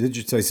Cataloging and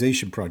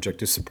Digitization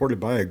Project is supported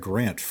by a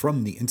grant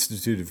from the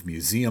Institute of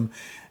Museum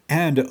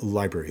and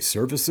Library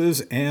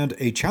Services and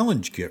a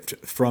challenge gift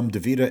from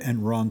Davida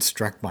and Ron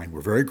Strackbine.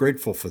 We're very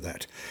grateful for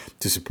that.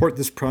 To support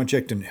this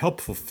project and help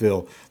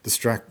fulfill the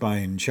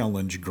Strackbine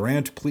Challenge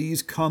grant,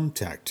 please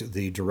contact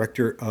the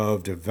Director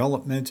of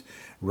Development,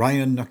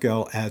 Ryan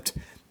Knuckle, at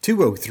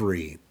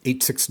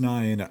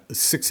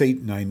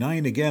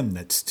 203-869-6899. Again,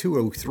 that's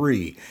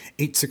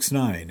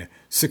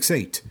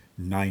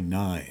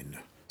 203-869-6899.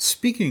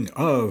 Speaking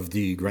of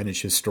the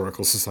Greenwich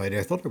Historical Society,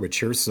 I thought I would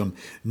share some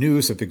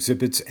news of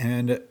exhibits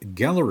and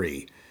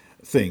gallery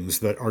things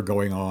that are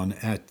going on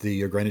at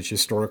the Greenwich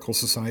Historical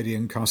Society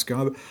in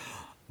Coscob.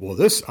 Well,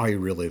 this I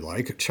really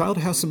like. Childe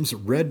Hassam's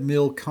Red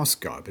Mill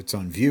Coscob. It's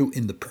on view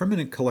in the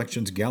Permanent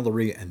Collections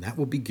Gallery, and that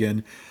will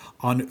begin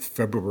on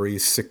February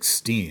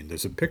 16.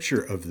 There's a picture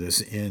of this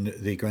in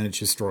the Greenwich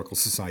Historical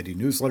Society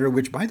newsletter,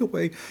 which, by the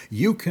way,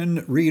 you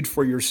can read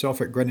for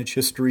yourself at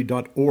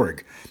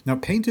greenwichhistory.org. Now,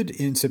 painted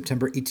in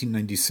September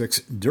 1896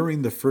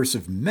 during the first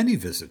of many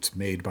visits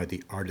made by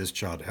the artist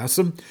Childe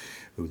Hassam,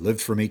 who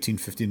lived from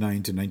 1859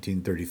 to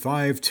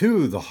 1935,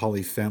 to the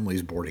Holly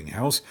family's boarding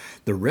house,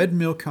 the Red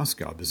Mill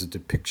Coscob is a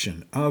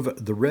depiction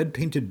of the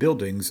red-painted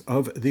buildings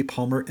of the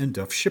Palmer and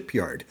Duff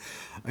shipyard,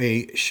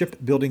 a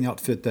shipbuilding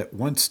outfit that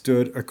once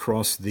stood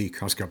across the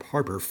Coscob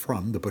Harbor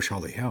from the Bush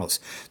Holly house.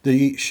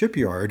 The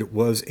shipyard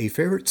was a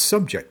favorite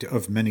subject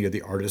of many of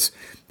the artists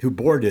who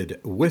boarded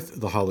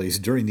with the Hollys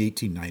during the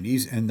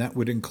 1890s, and that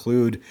would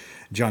include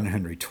John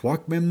Henry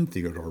Twachtman,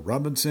 Theodore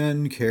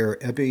Robinson, Kerr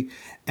Eby,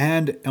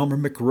 and Elmer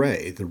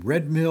McRae. The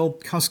Red Mill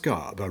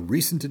Coscob, a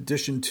recent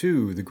addition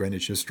to the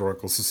Greenwich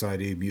Historical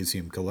Society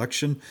Museum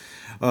collection,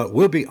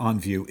 will be on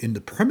view in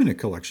the Permanent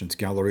Collections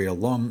Gallery,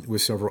 along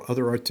with several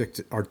other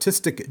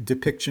artistic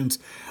depictions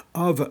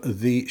of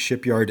the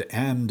shipyard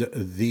and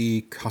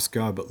the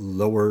Coscob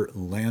lower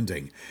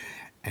landing.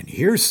 And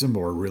here's some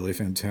more really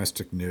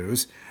fantastic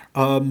news.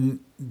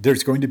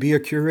 There's going to be a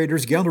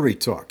curator's gallery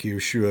talk. You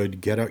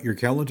should get out your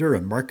calendar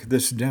and mark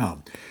this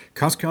down.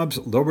 Coscob's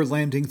Lower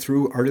Landing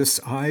Through Artists'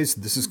 Eyes.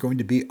 This is going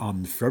to be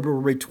on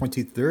February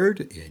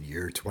 23rd in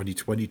year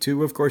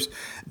 2022, of course.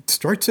 It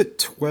starts at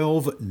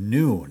 12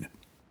 noon.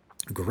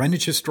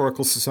 Greenwich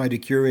Historical Society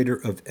Curator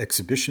of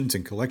Exhibitions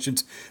and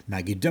Collections,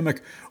 Maggie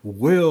Dimmock,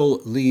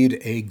 will lead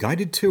a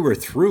guided tour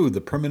through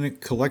the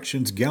Permanent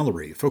Collections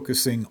Gallery,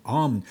 focusing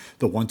on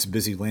the once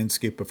busy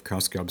landscape of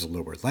Coscob's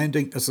Lower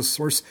Landing as a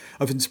source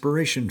of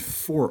inspiration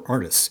for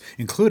artists,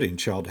 including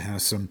Childe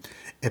Hassam,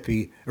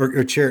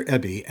 Chair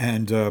Eby,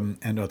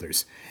 and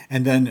others.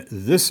 And then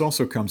this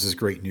also comes as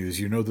great news.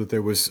 You know that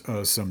there was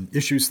some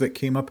issues that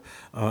came up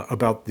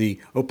about the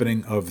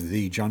opening of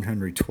the John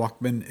Henry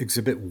Twachtman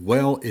exhibit.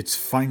 Well,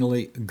 it's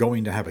finally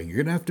going to happen. You're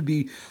going to have to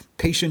be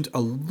patient a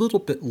little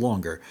bit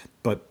longer,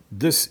 but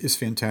this is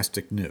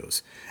fantastic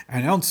news.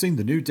 Announcing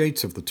the new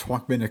dates of the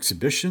Twachtman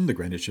exhibition, the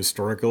Greenwich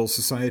Historical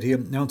Society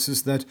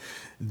announces that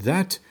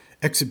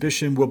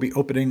exhibition will be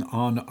opening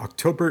on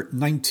October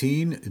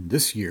 19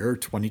 this year,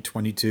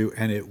 2022,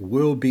 and it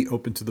will be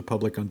open to the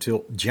public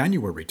until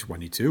January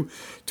 22,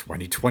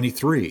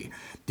 2023.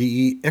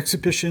 The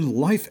exhibition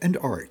Life and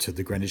Art,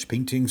 the Greenwich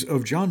Paintings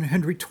of John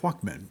Henry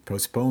Twachtman,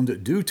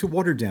 postponed due to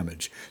water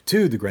damage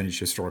to the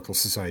Greenwich Historical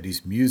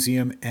Society's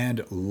museum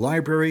and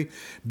library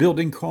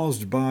building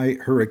caused by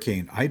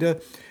Hurricane Ida,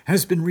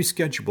 has been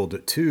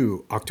rescheduled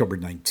to October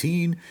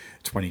 19,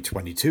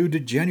 2022 to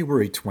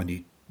January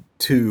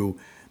 22,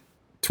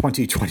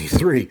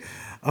 2023,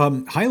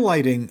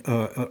 highlighting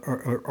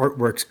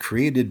artworks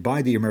created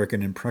by the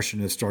American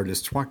Impressionist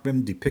artist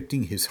Twachtman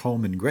depicting his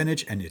home in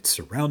Greenwich and its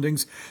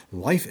surroundings.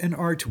 Life and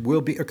Art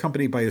will be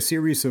accompanied by a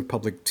series of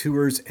public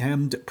tours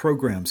and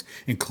programs,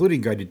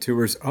 including guided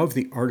tours of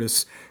the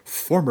artist's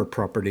former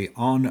property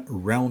on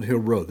Round Hill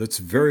Road. That's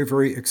very,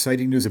 very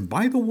exciting news. And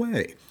by the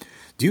way,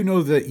 do you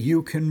know that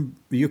you can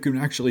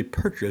actually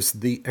purchase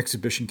the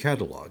exhibition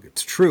catalog?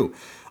 It's true.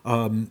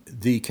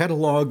 The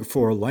catalog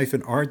for Life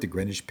and Art, the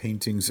Greenwich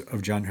Paintings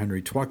of John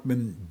Henry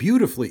Twachtman,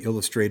 beautifully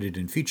illustrated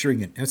and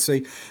featuring an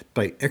essay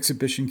by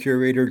exhibition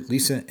curator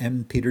Lisa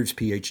M. Peters,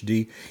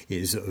 Ph.D.,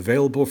 is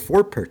available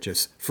for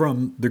purchase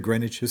from the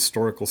Greenwich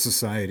Historical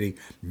Society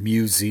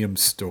Museum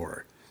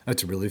Store.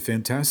 That's really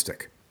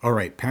fantastic. All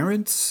right,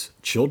 parents,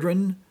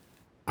 children,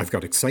 I've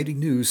got exciting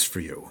news for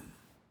you.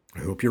 I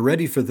hope you're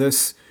ready for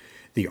this.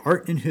 The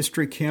Art and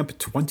History Camp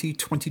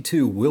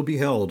 2022 will be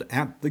held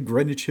at the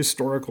Greenwich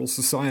Historical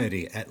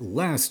Society at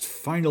last,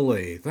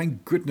 finally.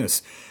 Thank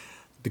goodness.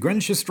 The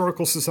Greenwich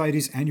Historical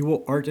Society's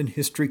annual Art and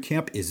History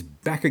Camp is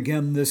back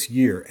again this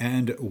year,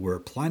 and we're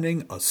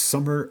planning a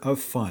summer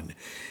of fun.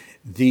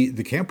 The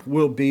camp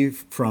will be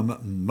from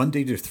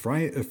Monday to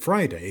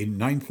Friday,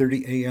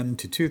 9:30 a.m.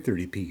 to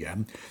 2:30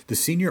 p.m. The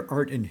Senior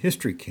Art and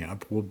History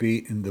Camp will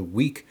be in the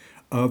week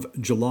of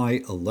July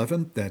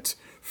 11th. That's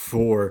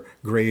for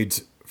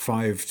grades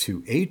 5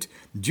 to 8.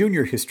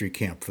 Junior History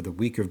Camp for the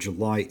week of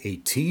July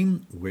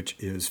 18, which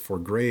is for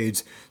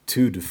grades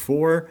 2 to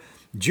 4.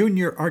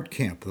 Junior Art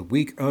Camp the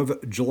week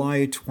of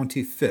July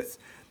 25th.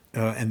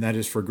 And that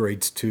is for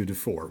grades 2 to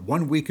 4.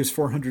 1 week is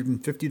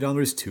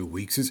 $450, 2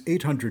 weeks is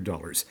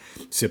 $800.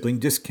 Sibling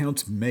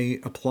discounts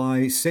may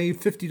apply. Save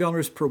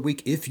 $50 per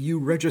week if you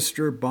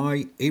register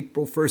by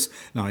April 1st.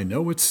 Now, I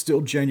know it's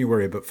still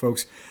January, but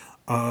folks,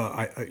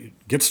 I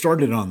get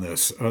started on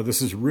this.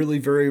 This is really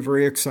very,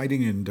 very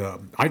exciting, and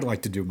I'd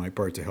like to do my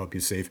part to help you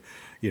save,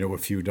 a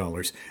few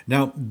dollars.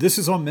 Now, this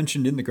is all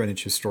mentioned in the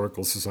Greenwich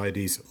Historical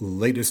Society's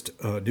latest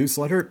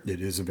newsletter.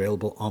 It is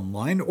available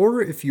online,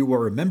 or if you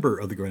are a member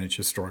of the Greenwich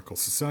Historical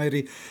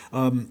Society,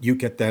 you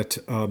get that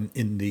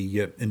in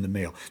the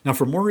mail. Now,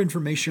 for more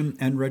information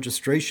and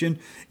registration,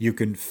 you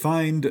can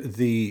find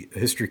the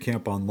History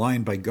Camp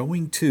online by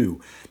going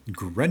to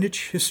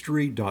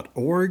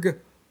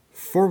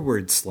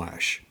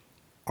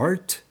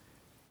greenwichhistory.org/art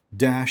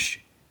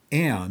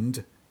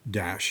and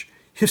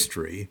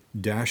history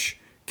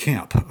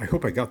camp. I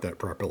hope I got that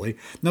properly.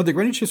 Now, the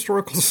Greenwich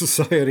Historical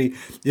Society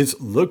is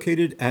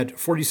located at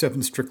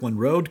 47 Strickland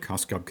Road,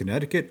 Coscob,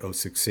 Connecticut,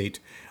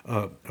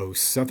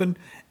 06807.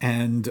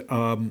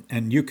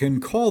 And you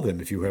can call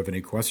them if you have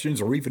any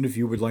questions, or even if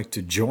you would like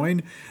to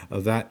join.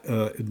 That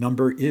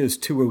number is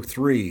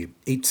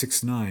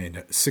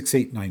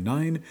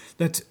 203-869-6899.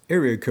 That's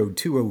area code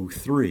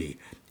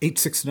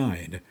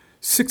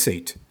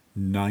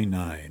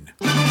 203-869-6899.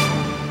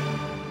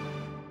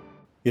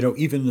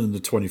 Even in the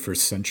 21st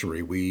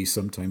century, we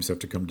sometimes have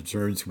to come to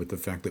terms with the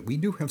fact that we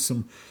do have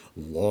some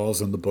laws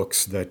in the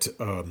books that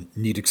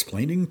need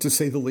explaining, to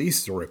say the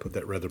least, or I put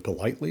that rather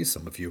politely.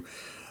 Some of you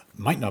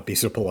might not be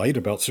so polite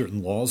about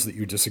certain laws that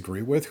you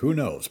disagree with. Who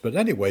knows? But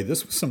anyway,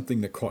 this was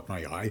something that caught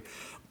my eye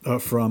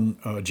from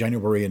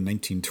January in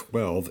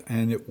 1912,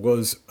 and it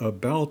was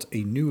about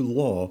a new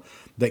law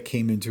that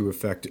came into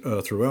effect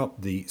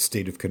throughout the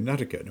state of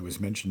Connecticut, and it was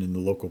mentioned in the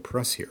local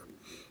press here.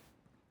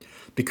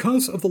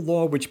 Because of the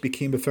law which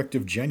became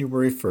effective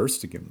January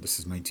 1st, again, this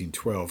is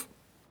 1912,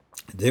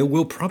 there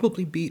will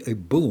probably be a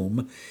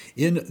boom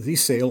in the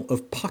sale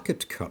of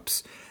pocket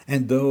cups,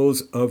 and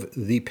those of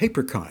the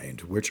paper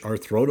kind, which are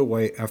thrown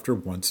away after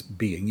once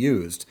being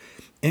used,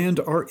 and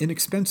are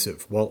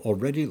inexpensive, while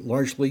already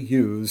largely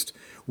used,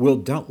 will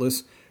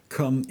doubtless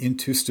come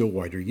into still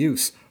wider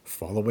use.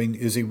 Following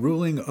is a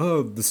ruling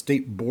of the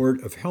State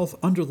Board of Health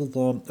under the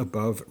law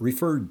above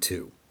referred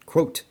to.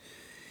 Quote,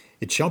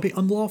 "It shall be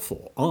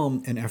unlawful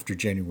on and after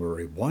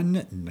January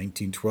 1,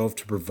 1912,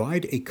 to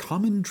provide a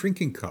common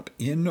drinking cup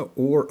in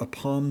or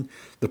upon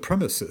the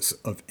premises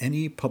of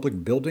any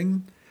public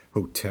building,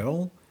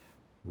 hotel,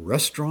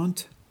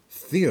 restaurant,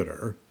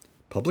 theater,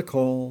 public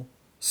hall,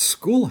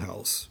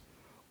 schoolhouse,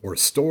 or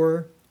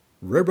store,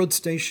 railroad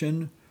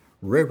station,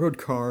 railroad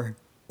car,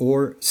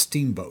 or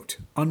steamboat,"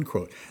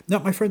 unquote. Now,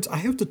 my friends, I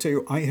have to tell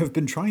you, I have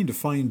been trying to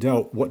find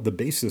out what the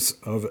basis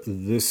of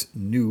this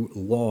new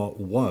law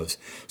was.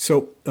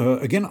 So,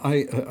 again,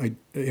 I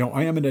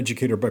am an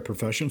educator by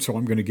profession, so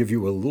I'm going to give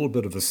you a little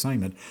bit of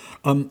assignment.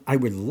 I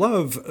would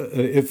love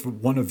if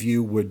one of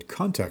you would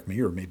contact me,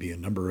 or maybe a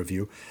number of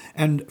you,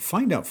 and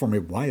find out for me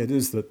why it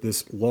is that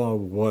this law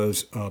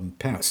was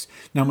passed.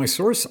 Now, my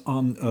source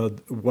on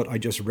what I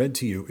just read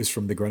to you is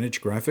from the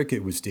Greenwich Graphic.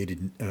 It was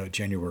dated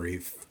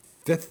January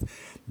 5th,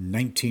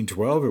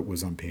 1912. It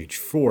was on page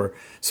 4.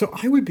 So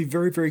I would be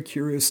very, very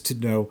curious to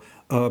know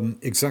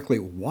exactly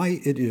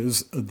why it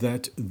is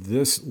that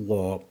this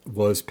law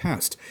was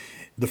passed.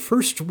 The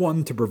first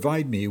one to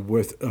provide me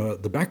with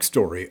the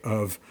backstory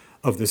of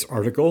this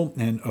article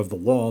and of the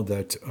law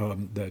that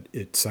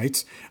it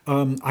cites,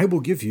 I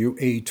will give you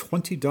a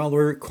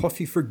 $20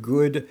 Coffee for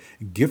Good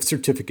gift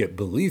certificate.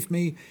 Believe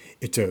me,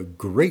 it's a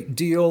great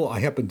deal.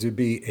 I happen to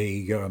be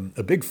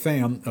a big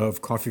fan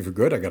of Coffee for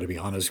Good. I got to be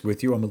honest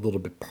with you. I'm a little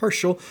bit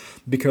partial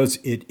because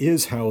it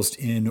is housed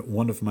in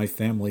one of my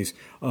family's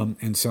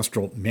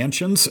ancestral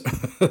mansions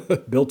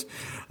built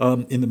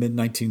in the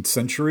mid-19th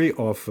century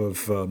off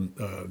of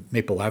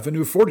Maple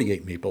Avenue,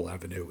 48 Maple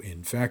Avenue,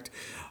 in fact.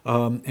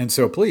 And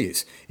so please,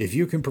 if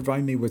you can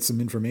provide me with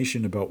some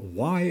information about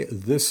why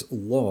this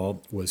law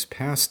was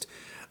passed,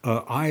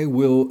 I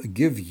will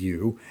give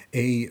you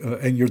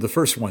and you're the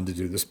first one to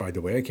do this, by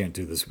the way. I can't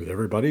do this with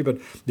everybody, but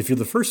if you're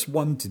the first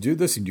one to do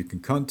this, and you can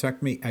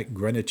contact me at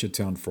Greenwich at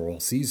Town for All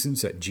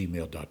Seasons at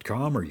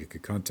gmail.com, or you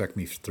could contact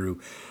me through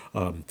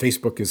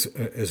Facebook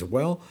as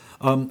well.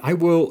 I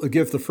will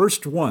give the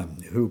first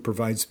one who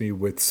provides me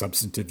with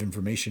substantive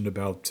information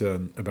about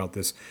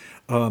this.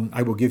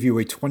 I will give you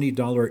a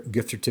 $20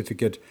 gift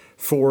certificate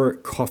for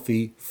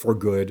Coffee for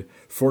Good,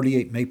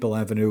 48 Maple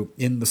Avenue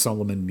in the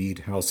Solomon Mead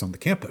House on the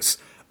campus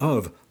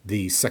of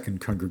the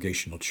Second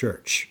Congregational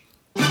Church.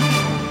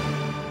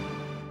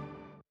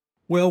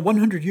 Well,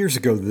 100 years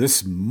ago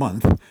this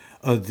month,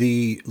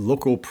 the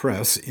local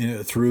press,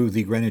 through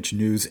the Greenwich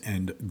News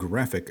and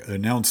Graphic,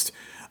 announced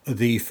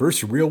the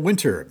first real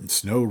winter,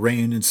 snow,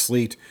 rain, and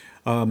sleet,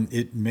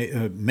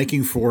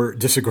 making for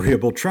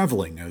disagreeable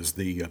traveling, as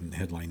the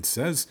headline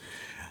says.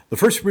 The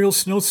first real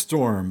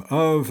snowstorm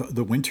of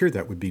the winter,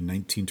 that would be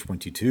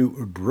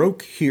 1922,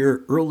 broke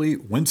here early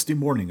Wednesday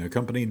morning,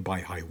 accompanied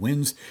by high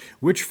winds,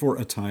 which for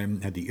a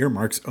time had the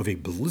earmarks of a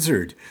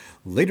blizzard.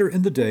 Later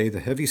in the day, the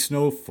heavy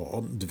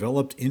snowfall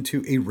developed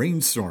into a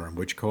rainstorm,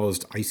 which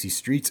caused icy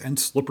streets and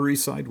slippery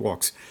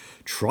sidewalks.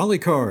 Trolley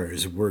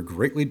cars were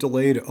greatly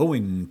delayed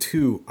owing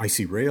to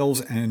icy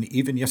rails, and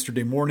even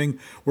yesterday morning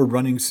were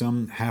running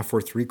some half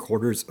or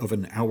three-quarters of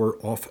an hour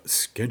off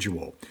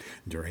schedule.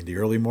 During the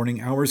early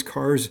morning hours,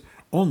 cars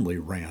only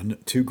ran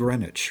to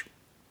Greenwich.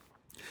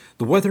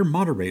 The weather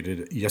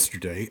moderated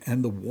yesterday,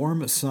 and the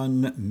warm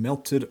sun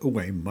melted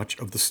away much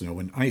of the snow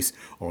and ice.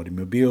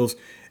 Automobiles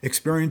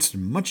experienced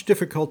much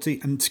difficulty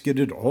and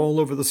skidded all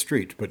over the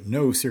street, but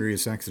no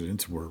serious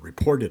accidents were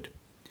reported.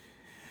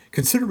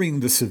 Considering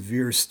the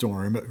severe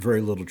storm,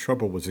 very little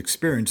trouble was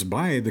experienced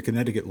by the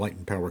Connecticut Light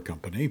and Power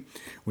Company,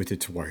 with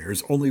its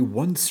wires only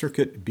one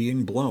circuit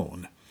being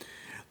blown.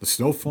 The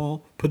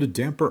snowfall put a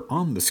damper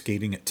on the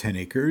skating at 10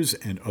 Acres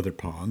and other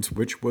ponds,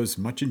 which was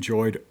much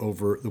enjoyed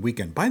over the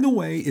weekend. By the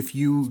way, if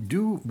you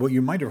do, well,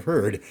 you might have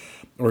heard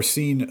or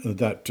seen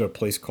that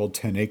place called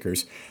 10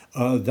 Acres.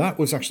 That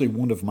was actually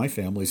one of my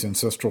family's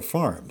ancestral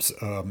farms,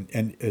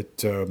 and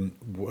it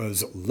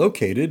was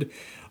located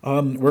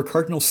where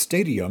Cardinal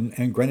Stadium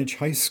and Greenwich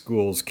High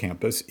School's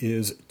campus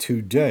is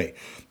today.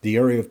 The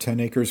area of 10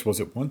 Acres was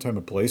at one time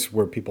a place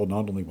where people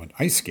not only went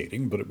ice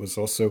skating, but it was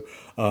also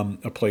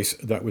a place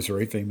that was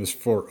very famous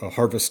for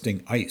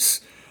harvesting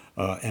ice.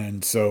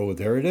 And so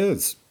there it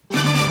is.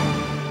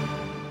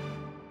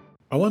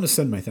 I want to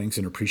send my thanks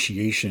and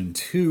appreciation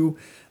to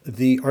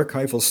the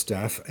archival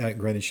staff at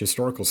Greenwich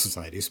Historical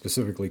Society,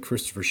 specifically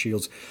Christopher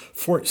Shields,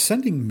 for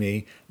sending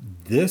me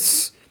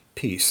this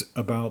piece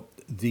about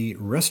the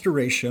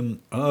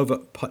restoration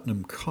of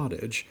Putnam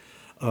Cottage,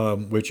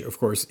 which, of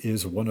course,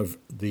 is one of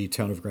the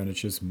town of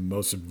Greenwich's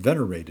most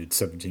venerated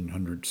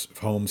 1700s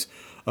homes,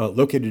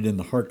 located in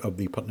the heart of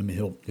the Putnam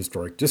Hill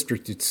Historic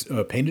District. It's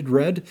painted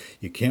red.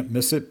 You can't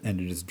miss it,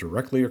 and it is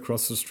directly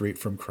across the street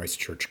from Christ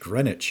Church,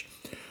 Greenwich.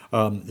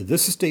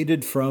 This is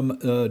dated from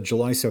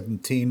July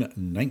 17,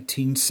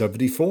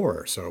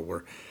 1974, so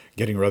we're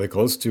getting rather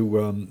close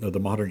to the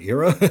modern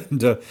era,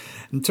 and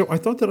so I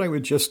thought that I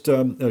would just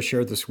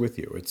share this with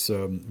you. It's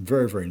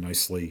very, very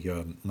nicely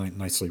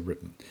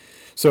written.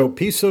 So,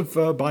 piece of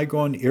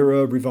bygone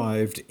era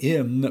revived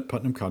in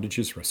Putnam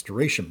Cottage's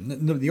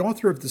restoration. The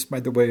author of this,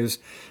 by the way, is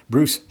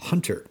Bruce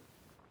Hunter,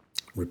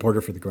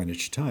 reporter for the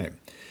Greenwich Time.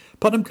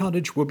 Putnam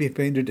Cottage will be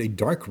painted a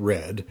dark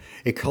red,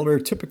 a color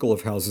typical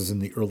of houses in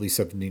the early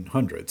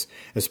 1700s,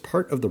 as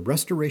part of the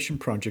restoration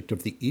project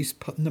of the East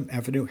Putnam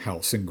Avenue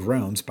house and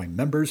grounds by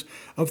members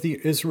of the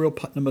Israel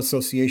Putnam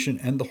Association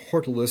and the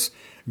Hortulus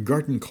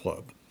Garden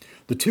Club.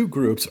 The two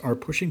groups are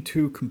pushing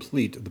to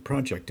complete the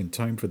project in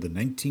time for the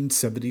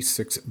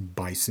 1976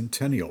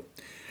 bicentennial.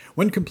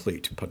 When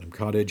complete, Putnam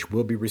Cottage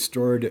will be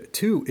restored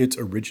to its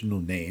original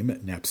name,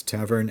 Knapp's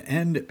Tavern,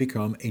 and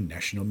become a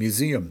national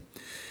museum.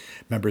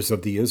 Members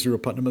of the Israel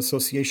Putnam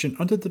Association,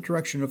 under the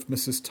direction of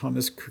Mrs.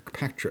 Thomas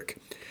Kirkpatrick,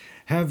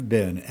 have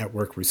been at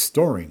work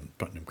restoring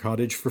Putnam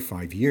Cottage for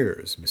 5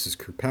 years. Mrs.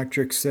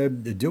 Kirkpatrick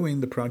said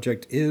doing the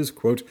project is,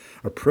 quote,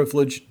 a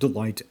privilege,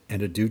 delight,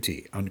 and a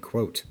duty,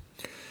 unquote.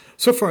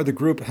 So far, the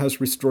group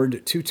has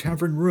restored 2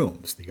 tavern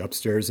rooms, the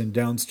upstairs and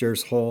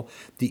downstairs hall,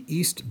 the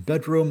east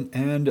bedroom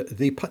and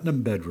the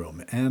Putnam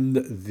bedroom, and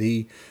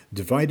the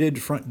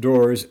divided front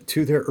doors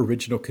to their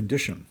original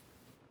condition.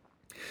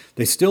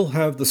 They still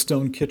have the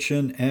stone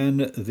kitchen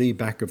and the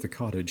back of the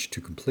cottage to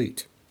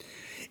complete.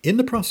 In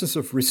the process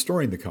of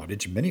restoring the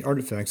cottage, many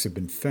artifacts have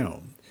been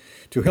found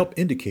to help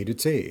indicate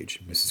its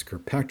age. Mrs.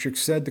 Kirkpatrick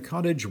said the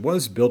cottage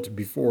was built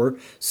before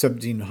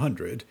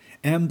 1700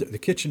 and the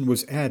kitchen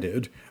was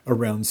added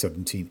around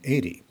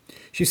 1780.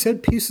 She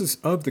said pieces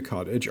of the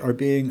cottage are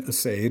being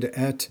assayed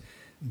at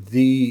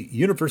the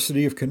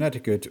University of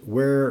Connecticut,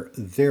 where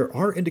there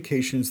are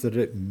indications that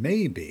it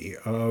may be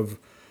of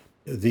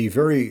the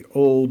very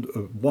old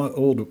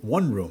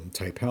one-room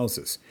type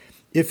houses.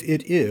 If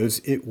it is,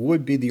 it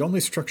would be the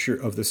only structure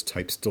of this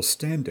type still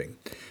standing.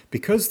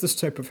 Because this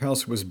type of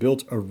house was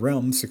built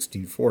around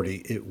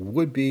 1640, it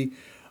would be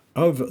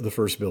of the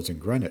first built in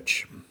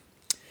Greenwich.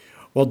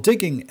 While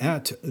digging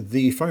at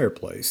the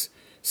fireplace,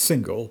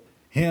 single,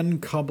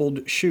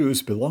 hand-cobbled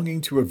shoes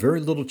belonging to a very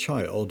little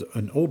child,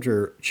 an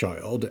older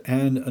child,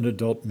 and an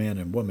adult man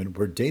and woman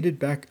were dated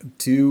back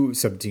to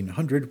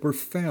 1700 were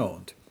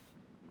found.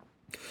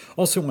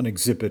 Also on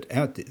exhibit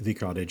at the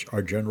cottage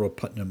are General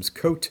Putnam's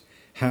coat,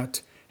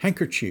 hat,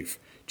 handkerchief,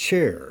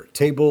 chair,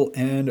 table,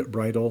 and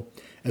bridle,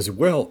 as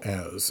well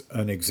as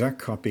an exact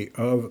copy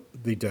of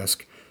the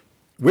desk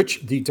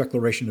which the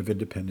Declaration of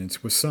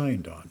Independence was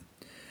signed on.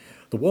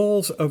 The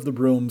walls of the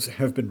rooms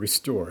have been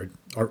restored,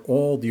 are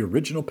all the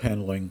original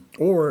paneling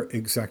or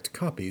exact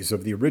copies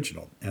of the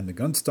original, and the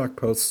gunstock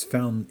posts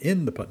found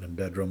in the Putnam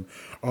bedroom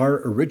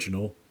are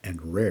original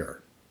and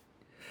rare.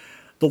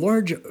 The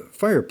large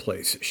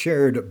fireplace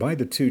shared by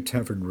the two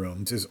tavern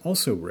rooms is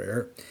also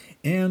rare,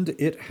 and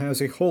it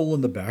has a hole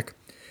in the back,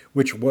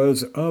 which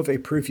was of a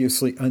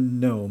previously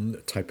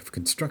unknown type of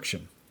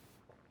construction.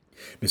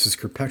 Mrs.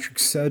 Kirkpatrick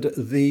said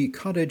the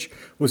cottage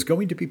was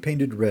going to be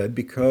painted red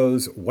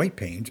because white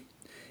paint,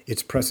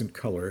 its present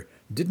color,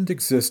 didn't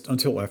exist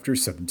until after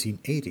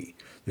 1780.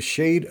 The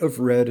shade of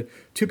red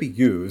to be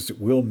used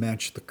will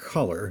match the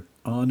color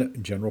on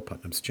General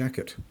Putnam's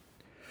jacket.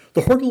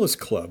 The Hortulus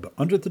Club,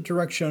 under the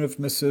direction of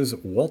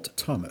Mrs. Walt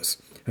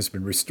Thomas, has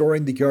been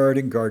restoring the yard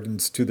and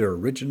gardens to their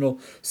original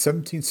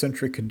 17th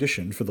century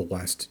condition for the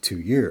last 2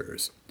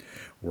 years.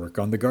 Work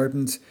on the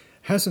gardens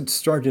hasn't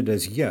started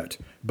as yet,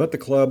 but the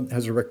club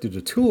has erected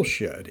a tool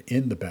shed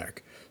in the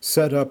back,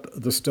 set up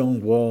the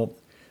stone wall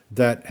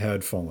that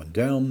had fallen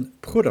down,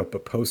 put up a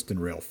post and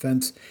rail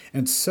fence,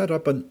 and set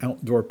up an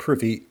outdoor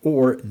privy,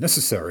 or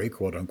necessary,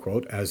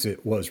 quote-unquote, as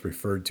it was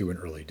referred to in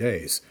early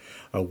days.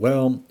 A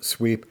well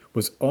sweep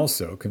was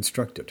also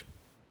constructed.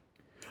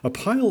 A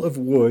pile of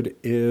wood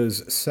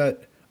is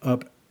set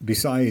up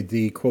beside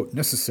the, quote,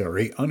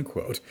 necessary,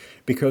 unquote,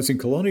 because in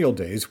colonial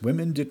days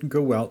women didn't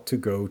go out to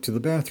go to the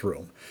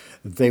bathroom.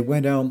 They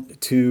went out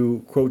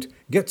to, quote,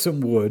 get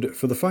some wood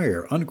for the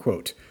fire,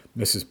 unquote,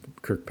 Mrs.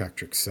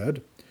 Kirkpatrick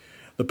said.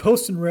 The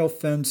post and rail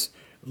fence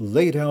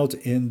laid out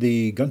in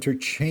the Gunter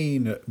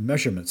chain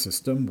measurement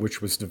system,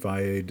 which was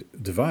devised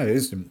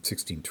in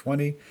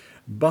 1620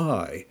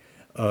 by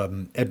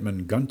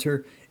Edmund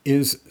Gunter,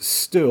 is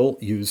still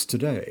used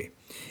today.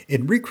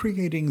 In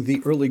recreating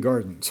the early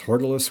gardens,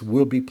 Hortulus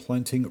will be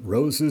planting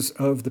roses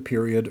of the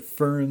period,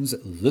 ferns,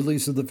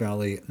 lilies of the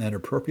valley, and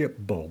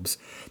appropriate bulbs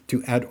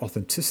to add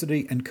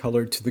authenticity and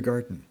color to the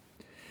garden.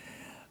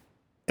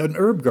 An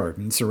herb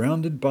garden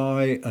surrounded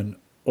by an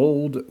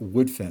old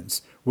wood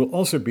fence will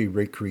also be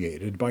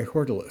recreated by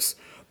Hortulus.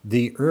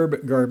 The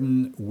herb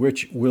garden,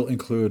 which will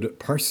include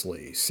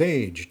parsley,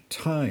 sage,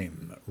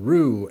 thyme,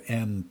 rue,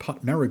 and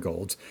pot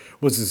marigolds,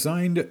 was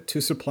designed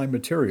to supply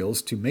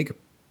materials to make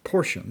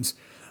potions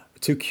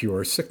to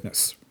cure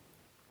sickness.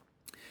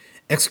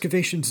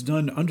 Excavations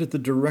done under the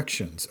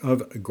directions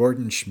of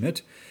Gordon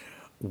Schmidt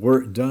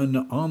were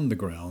done on the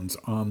grounds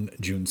on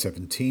June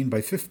 17 by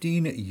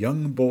 15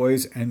 young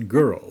boys and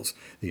girls.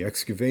 The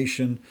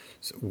excavations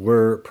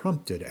were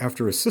prompted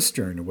after a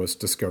cistern was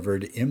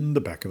discovered in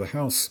the back of the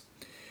house.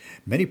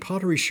 Many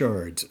pottery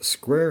shards,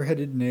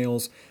 square-headed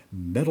nails,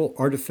 metal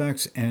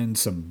artifacts, and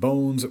some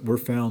bones were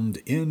found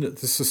in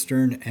the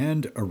cistern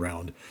and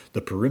around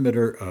the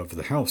perimeter of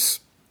the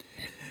house.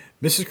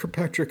 Mrs.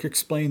 Kirkpatrick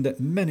explained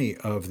that many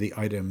of the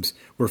items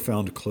were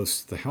found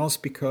close to the house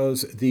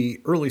because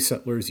the early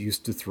settlers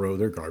used to throw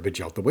their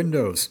garbage out the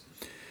windows.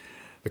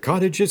 The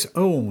cottage is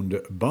owned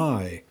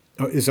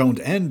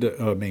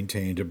and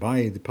maintained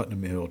by the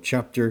Putnam Hill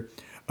chapter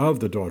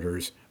of the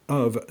Daughters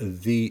of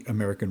the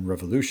American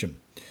Revolution.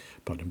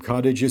 Putnam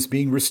Cottage is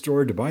being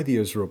restored by the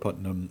Israel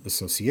Putnam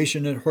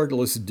Association at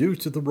Hortulus due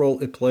to the role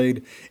it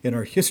played in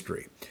our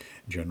history.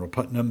 General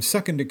Putnam,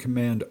 second in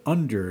command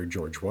under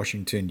George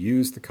Washington,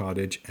 used the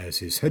cottage as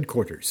his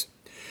headquarters.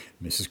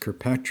 Mrs.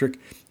 Kirkpatrick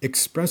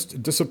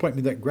expressed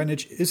disappointment that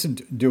Greenwich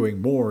isn't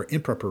doing more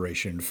in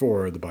preparation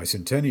for the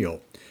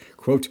bicentennial.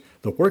 Quote,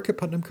 the work at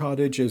Putnam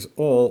Cottage is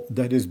all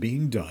that is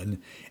being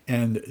done,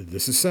 and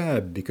this is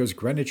sad because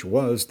Greenwich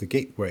was the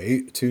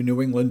gateway to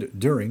New England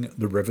during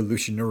the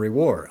Revolutionary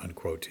War,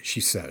 unquote, she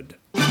said.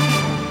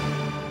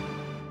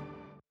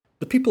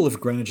 The people of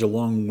Greenwich,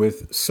 along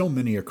with so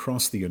many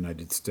across the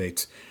United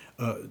States,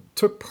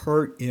 took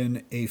part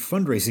in a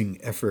fundraising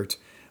effort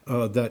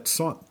that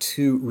sought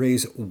to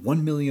raise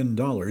 $1 million.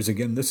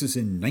 Again, this is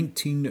in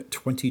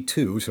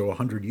 1922, so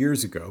 100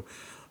 years ago,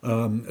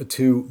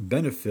 to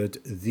benefit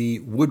the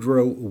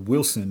Woodrow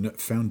Wilson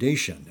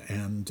Foundation.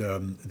 And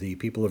the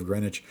people of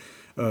Greenwich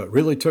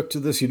really took to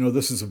this. You know,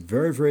 this is a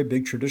very, very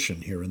big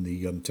tradition here in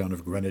the town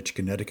of Greenwich,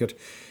 Connecticut.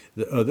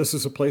 This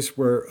is a place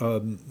where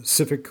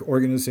civic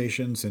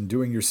organizations and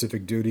doing your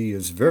civic duty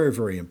is very,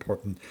 very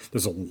important.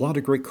 There's a lot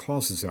of great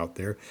causes out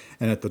there,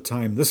 and at the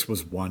time, this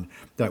was one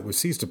that was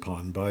seized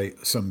upon by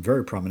some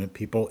very prominent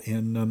people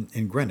in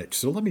Greenwich.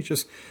 So let me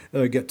just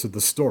get to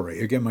the story.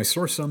 Again, my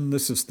source on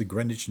this is the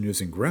Greenwich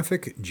News and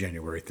Graphic,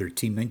 January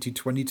 13,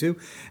 1922,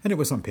 and it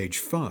was on page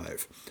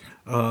 5.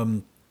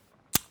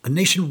 A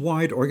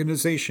nationwide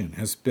organization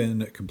has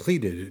been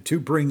completed to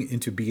bring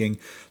into being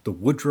the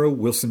Woodrow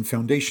Wilson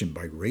Foundation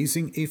by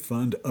raising a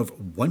fund of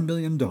 $1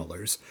 million.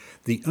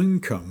 The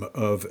income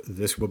of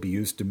this will be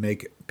used to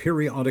make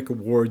periodic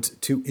awards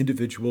to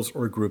individuals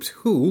or groups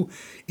who,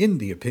 in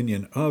the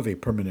opinion of a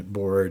permanent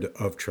board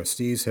of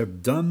trustees,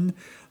 have done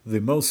the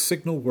most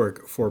signal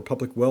work for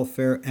public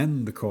welfare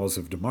and the cause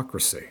of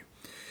democracy.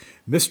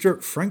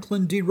 Mr.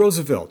 Franklin D.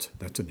 Roosevelt,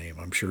 that's a name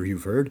I'm sure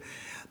you've heard,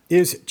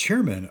 is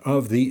chairman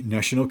of the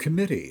National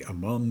Committee.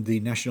 Among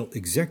the National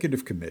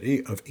Executive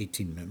Committee of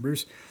 18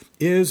 members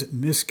is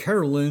Miss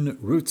Carolyn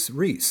Roots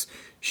Reese.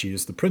 She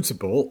is the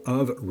principal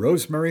of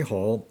Rosemary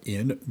Hall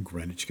in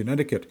Greenwich,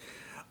 Connecticut.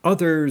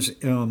 Others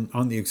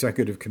on the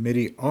Executive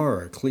Committee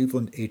are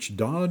Cleveland H.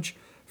 Dodge,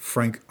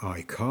 Frank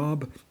I.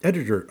 Cobb,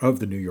 editor of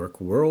the New York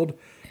World,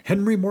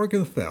 Henry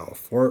Morgenthau,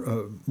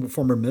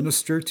 former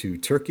minister to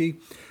Turkey,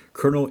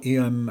 Colonel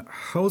E.M.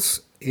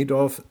 House,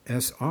 Adolph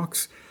S.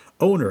 Ox,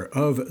 owner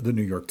of the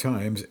New York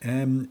Times,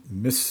 and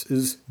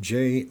Mrs.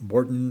 J.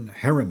 Morton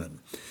Harriman.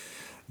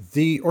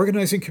 The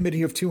organizing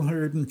committee of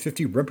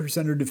 250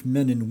 representative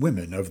men and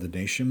women of the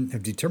nation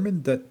have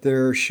determined that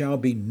there shall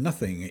be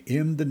nothing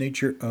in the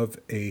nature of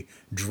a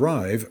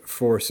drive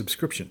for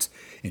subscriptions.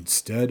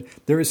 Instead,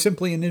 there is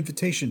simply an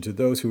invitation to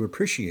those who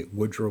appreciate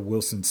Woodrow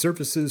Wilson's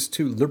services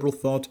to liberal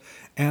thought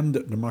and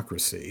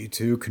democracy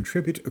to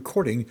contribute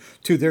according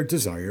to their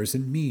desires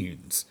and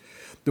means.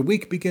 The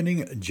week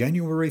beginning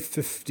January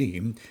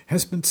 15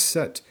 has been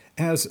set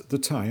as the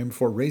time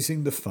for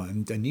raising the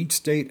fund, and each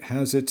state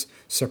has its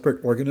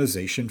separate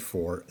organization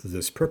for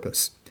this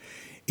purpose.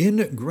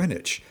 In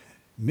Greenwich,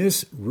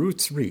 Miss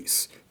Roots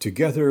Reese,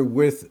 together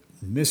with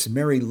Miss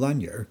Mary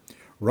Lanier,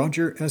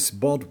 Roger S.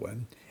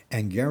 Baldwin,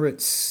 and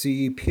Garrett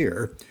C.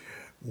 Peer,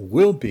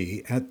 will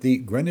be at the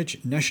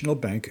Greenwich National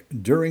Bank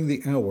during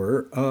the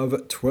hour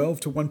of 12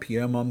 to 1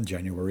 p.m. on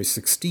January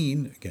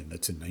 16. Again,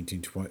 that's in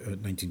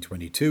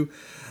 1922.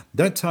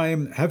 That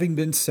time having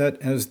been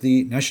set as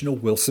the National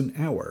Wilson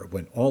Hour,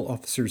 when all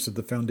officers of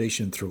the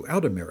Foundation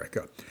throughout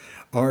America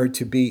are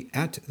to be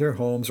at their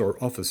homes or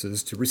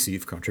offices to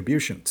receive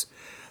contributions.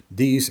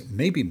 These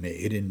may be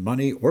made in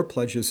money or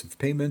pledges of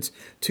payments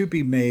to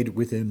be made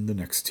within the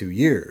next 2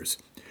 years.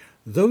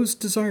 Those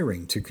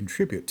desiring to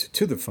contribute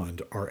to the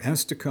fund are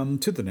asked to come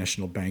to the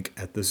National Bank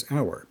at this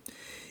hour.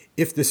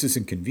 If this is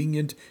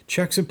inconvenient,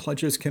 checks and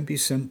pledges can be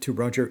sent to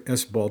Roger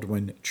S.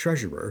 Baldwin,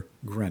 Treasurer,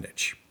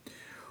 Greenwich.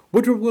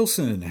 Woodrow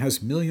Wilson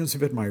has millions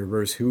of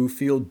admirers who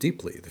feel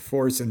deeply the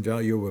force and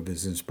value of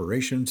his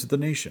inspiration to the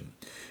nation.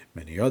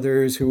 Many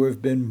others who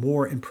have been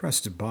more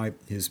impressed by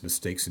his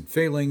mistakes and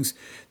failings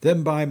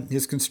than by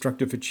his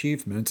constructive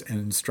achievements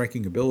and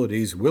striking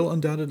abilities will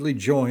undoubtedly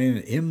join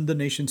in the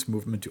nation's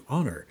movement to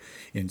honor,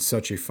 in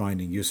such a fine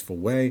and useful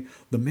way,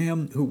 the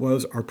man who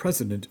was our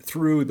president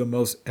through the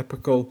most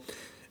epochal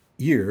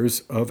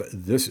years of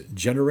this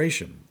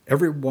generation.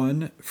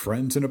 Everyone,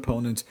 friends and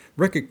opponents,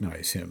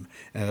 recognize him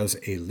as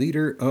a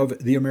leader of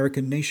the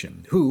American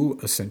nation who,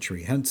 a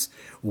century hence,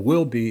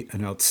 will be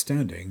an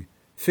outstanding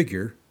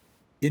figure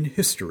in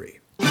history.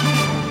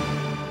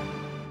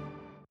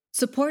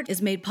 Support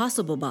is made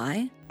possible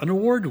by an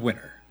award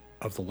winner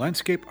of the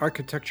Landscape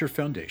Architecture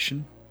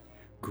Foundation,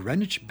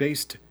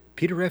 Greenwich-based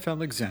Peter F.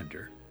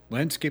 Alexander,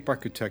 landscape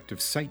architect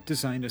of Site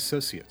Design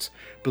Associates,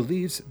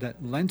 believes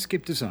that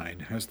landscape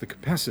design has the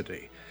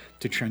capacity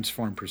to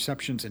transform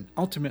perceptions and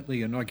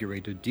ultimately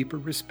inaugurate a deeper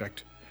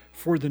respect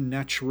for the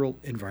natural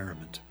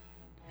environment.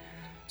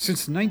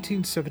 Since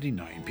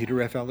 1979,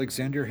 Peter F.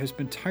 Alexander has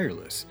been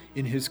tireless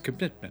in his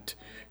commitment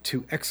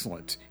to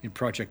excellence in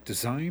project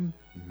design,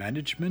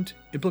 management,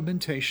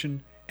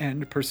 implementation,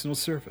 and personal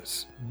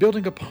service.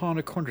 Building upon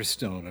a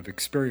cornerstone of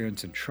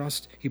experience and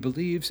trust, he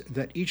believes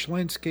that each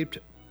landscape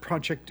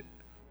project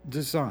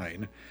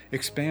design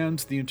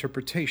expands the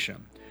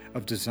interpretation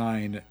of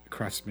design,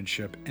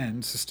 craftsmanship,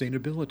 and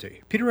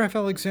sustainability. Peter F.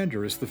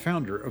 Alexander is the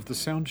founder of the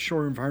Sound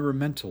Shore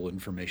Environmental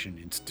Information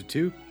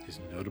Institute. His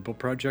notable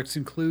projects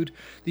include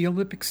the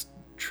Olympics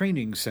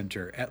Training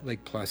Center at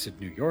Lake Placid,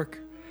 New York,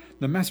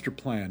 the master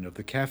plan of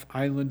the Calf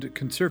Island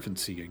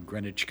Conservancy in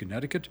Greenwich,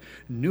 Connecticut,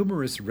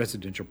 numerous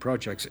residential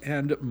projects,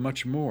 and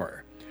much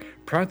more.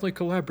 Proudly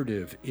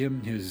collaborative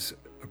in his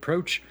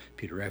approach,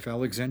 Peter F.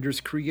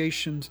 Alexander's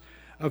creations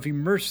of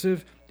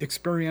immersive,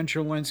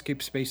 experiential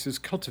landscape spaces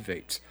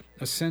cultivates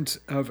a sense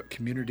of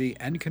community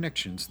and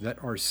connections that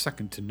are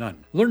second to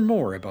none. Learn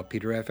more about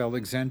Peter F.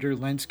 Alexander,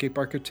 landscape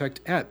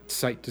architect, at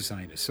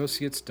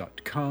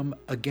sitedesignassociates.com.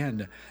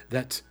 Again,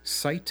 that's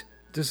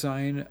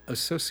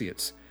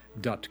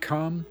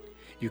sitedesignassociates.com.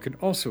 You can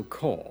also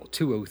call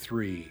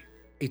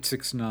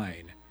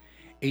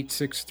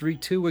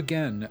 203-869-8632.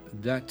 Again,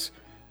 that's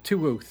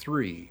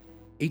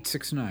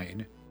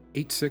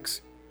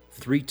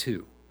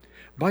 203-869-8632.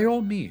 By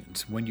all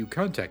means, when you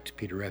contact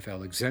Peter F.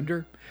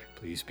 Alexander,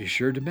 please be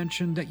sure to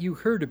mention that you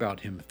heard about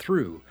him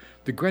through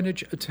the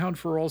Greenwich A Town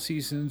for All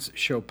Seasons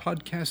show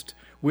podcast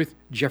with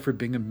Jeffrey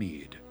Bingham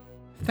Mead.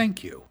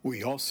 Thank you.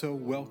 We also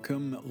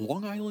welcome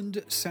Long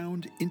Island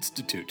Sound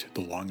Institute.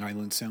 The Long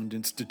Island Sound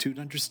Institute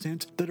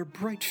understands that a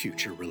bright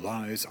future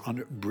relies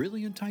on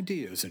brilliant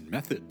ideas and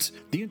methods.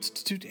 The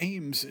Institute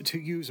aims to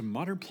use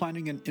modern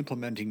planning and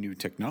implementing new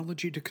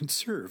technology to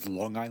conserve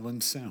Long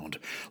Island Sound.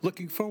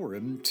 Looking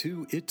forward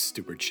to its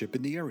stewardship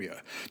in the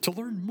area. To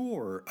learn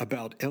more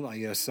about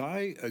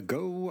LISI,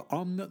 go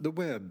on the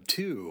web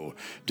to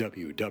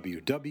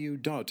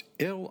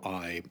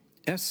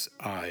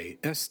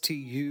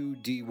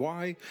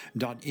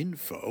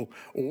www.listudy.info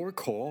or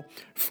call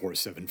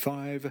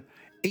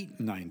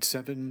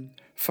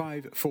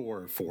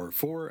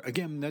 475-897-5444.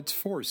 Again, that's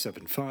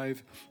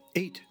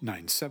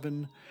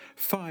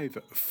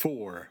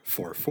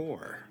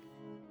 475-897-5444.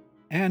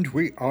 And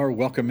we are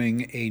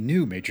welcoming a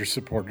new major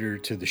supporter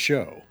to the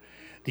show.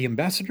 The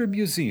Ambassador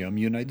Museum,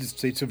 United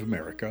States of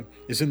America,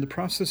 is in the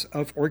process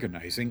of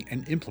organizing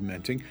and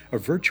implementing a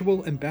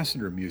virtual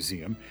ambassador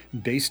museum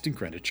based in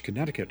Greenwich,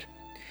 Connecticut.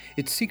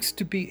 It seeks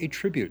to be a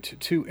tribute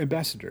to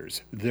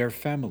ambassadors, their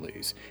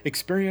families,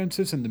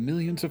 experiences, and the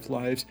millions of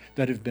lives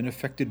that have been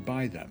affected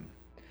by them.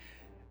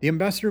 The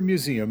Ambassador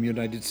Museum,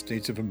 United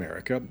States of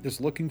America,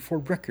 is looking for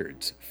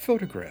records,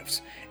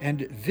 photographs, and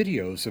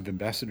videos of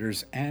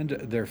ambassadors and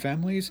their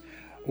families,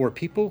 or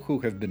people who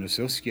have been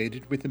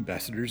associated with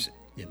ambassadors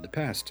in the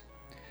past.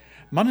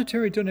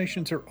 Monetary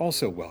donations are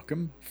also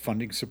welcome.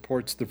 Funding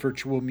supports the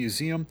virtual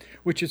museum,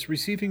 which is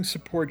receiving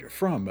support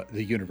from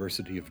the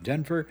University of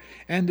Denver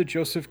and the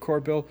Joseph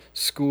Corbell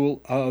School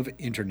of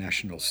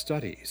International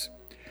Studies.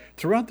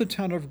 Throughout the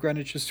town of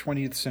Greenwich's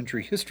 20th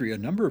century history, a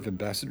number of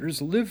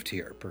ambassadors lived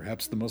here,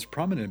 perhaps the most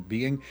prominent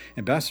being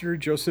Ambassador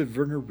Joseph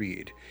Verner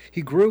Reed.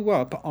 He grew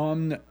up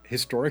on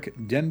historic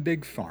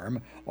Denbigh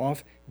Farm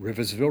off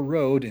Riversville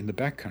Road in the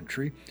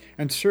backcountry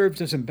and served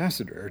as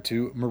ambassador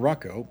to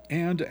Morocco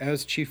and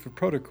as chief of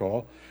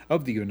protocol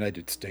of the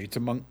United States,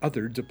 among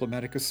other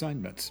diplomatic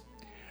assignments.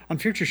 On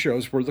future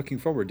shows, we're looking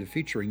forward to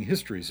featuring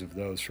histories of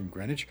those from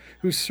Greenwich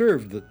who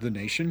served the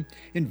nation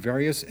in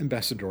various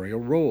ambassadorial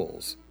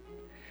roles.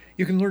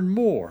 You can learn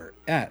more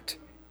at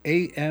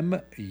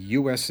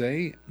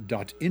amusa.info.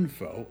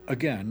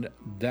 Again,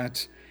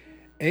 that's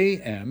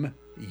amusa.info.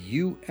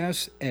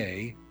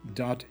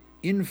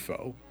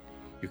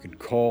 You can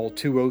call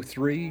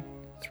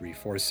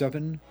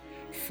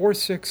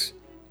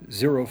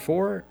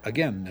 203-347-4604.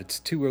 Again, that's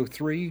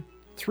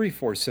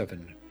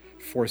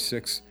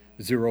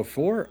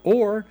 203-347-4604.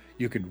 Or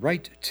you can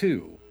write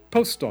to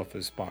Post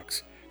Office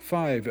Box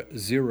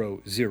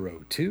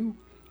 5002,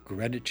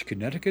 Greenwich,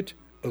 Connecticut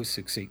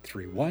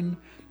 06831.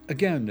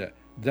 Again,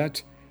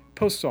 that's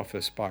Post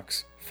Office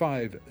Box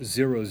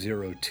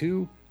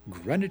 5002,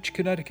 Greenwich,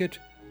 Connecticut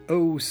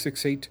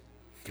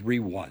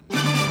 06831.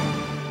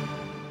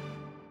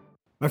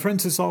 My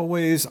friends, as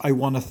always, I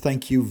want to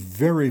thank you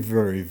very,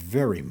 very,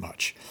 very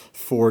much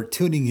for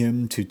tuning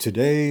in to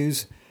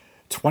today's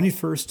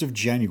 21st of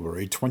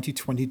January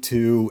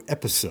 2022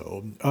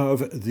 episode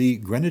of the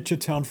Greenwich, a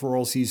Town for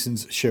All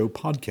Seasons show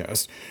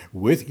podcast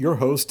with your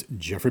host,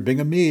 Jeffrey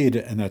Bingham Mead,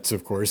 and that's,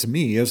 of course,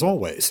 me, as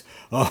always.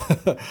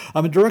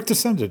 I'm a direct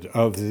descendant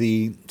of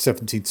the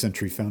 17th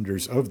century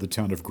founders of the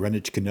town of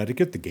Greenwich,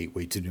 Connecticut, the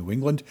gateway to New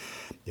England.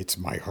 It's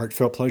my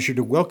heartfelt pleasure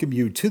to welcome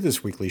you to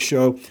this weekly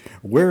show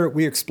where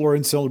we explore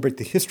and celebrate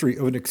the history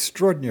of an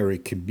extraordinary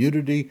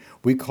community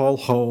we call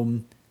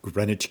home,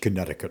 Greenwich,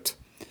 Connecticut.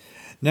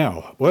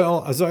 Now,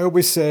 well, as I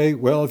always say,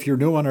 if you're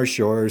new on our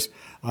shores,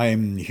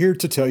 I'm here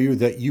to tell you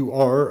that you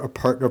are a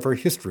part of our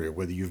history,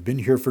 whether you've been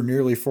here for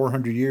nearly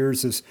 400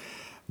 years as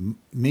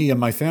me and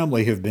my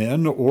family have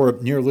been, or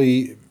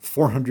nearly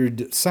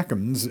 400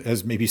 seconds,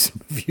 as maybe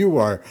some of you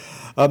are.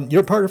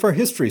 You're part of our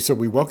history, so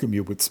we welcome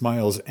you with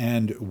smiles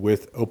and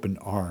with open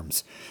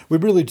arms. We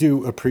really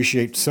do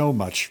appreciate so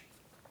much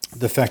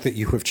the fact that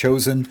you have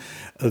chosen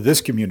this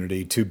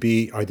community to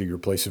be either your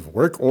place of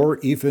work or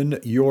even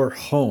your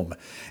home.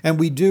 And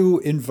we do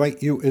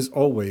invite you, as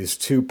always,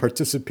 to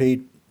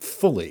participate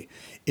fully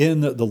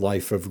in the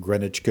life of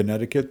Greenwich,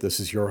 Connecticut.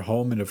 This is your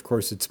home, and of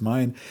course it's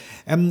mine.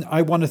 And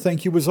I want to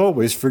thank you, as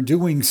always, for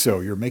doing so.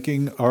 You're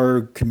making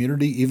our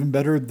community even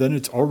better than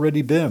it's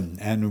already been,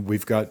 and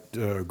we've got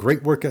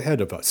great work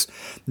ahead of us.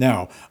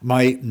 Now,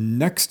 my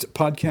next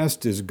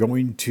podcast is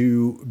going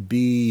to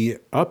be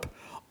up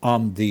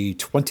on the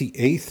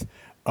 28th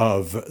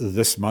of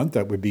this month.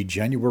 That would be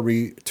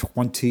January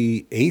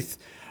 28th,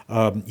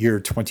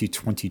 year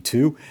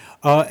 2022.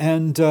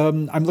 And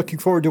I'm looking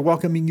forward to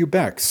welcoming you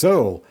back.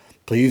 So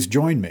please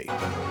join me.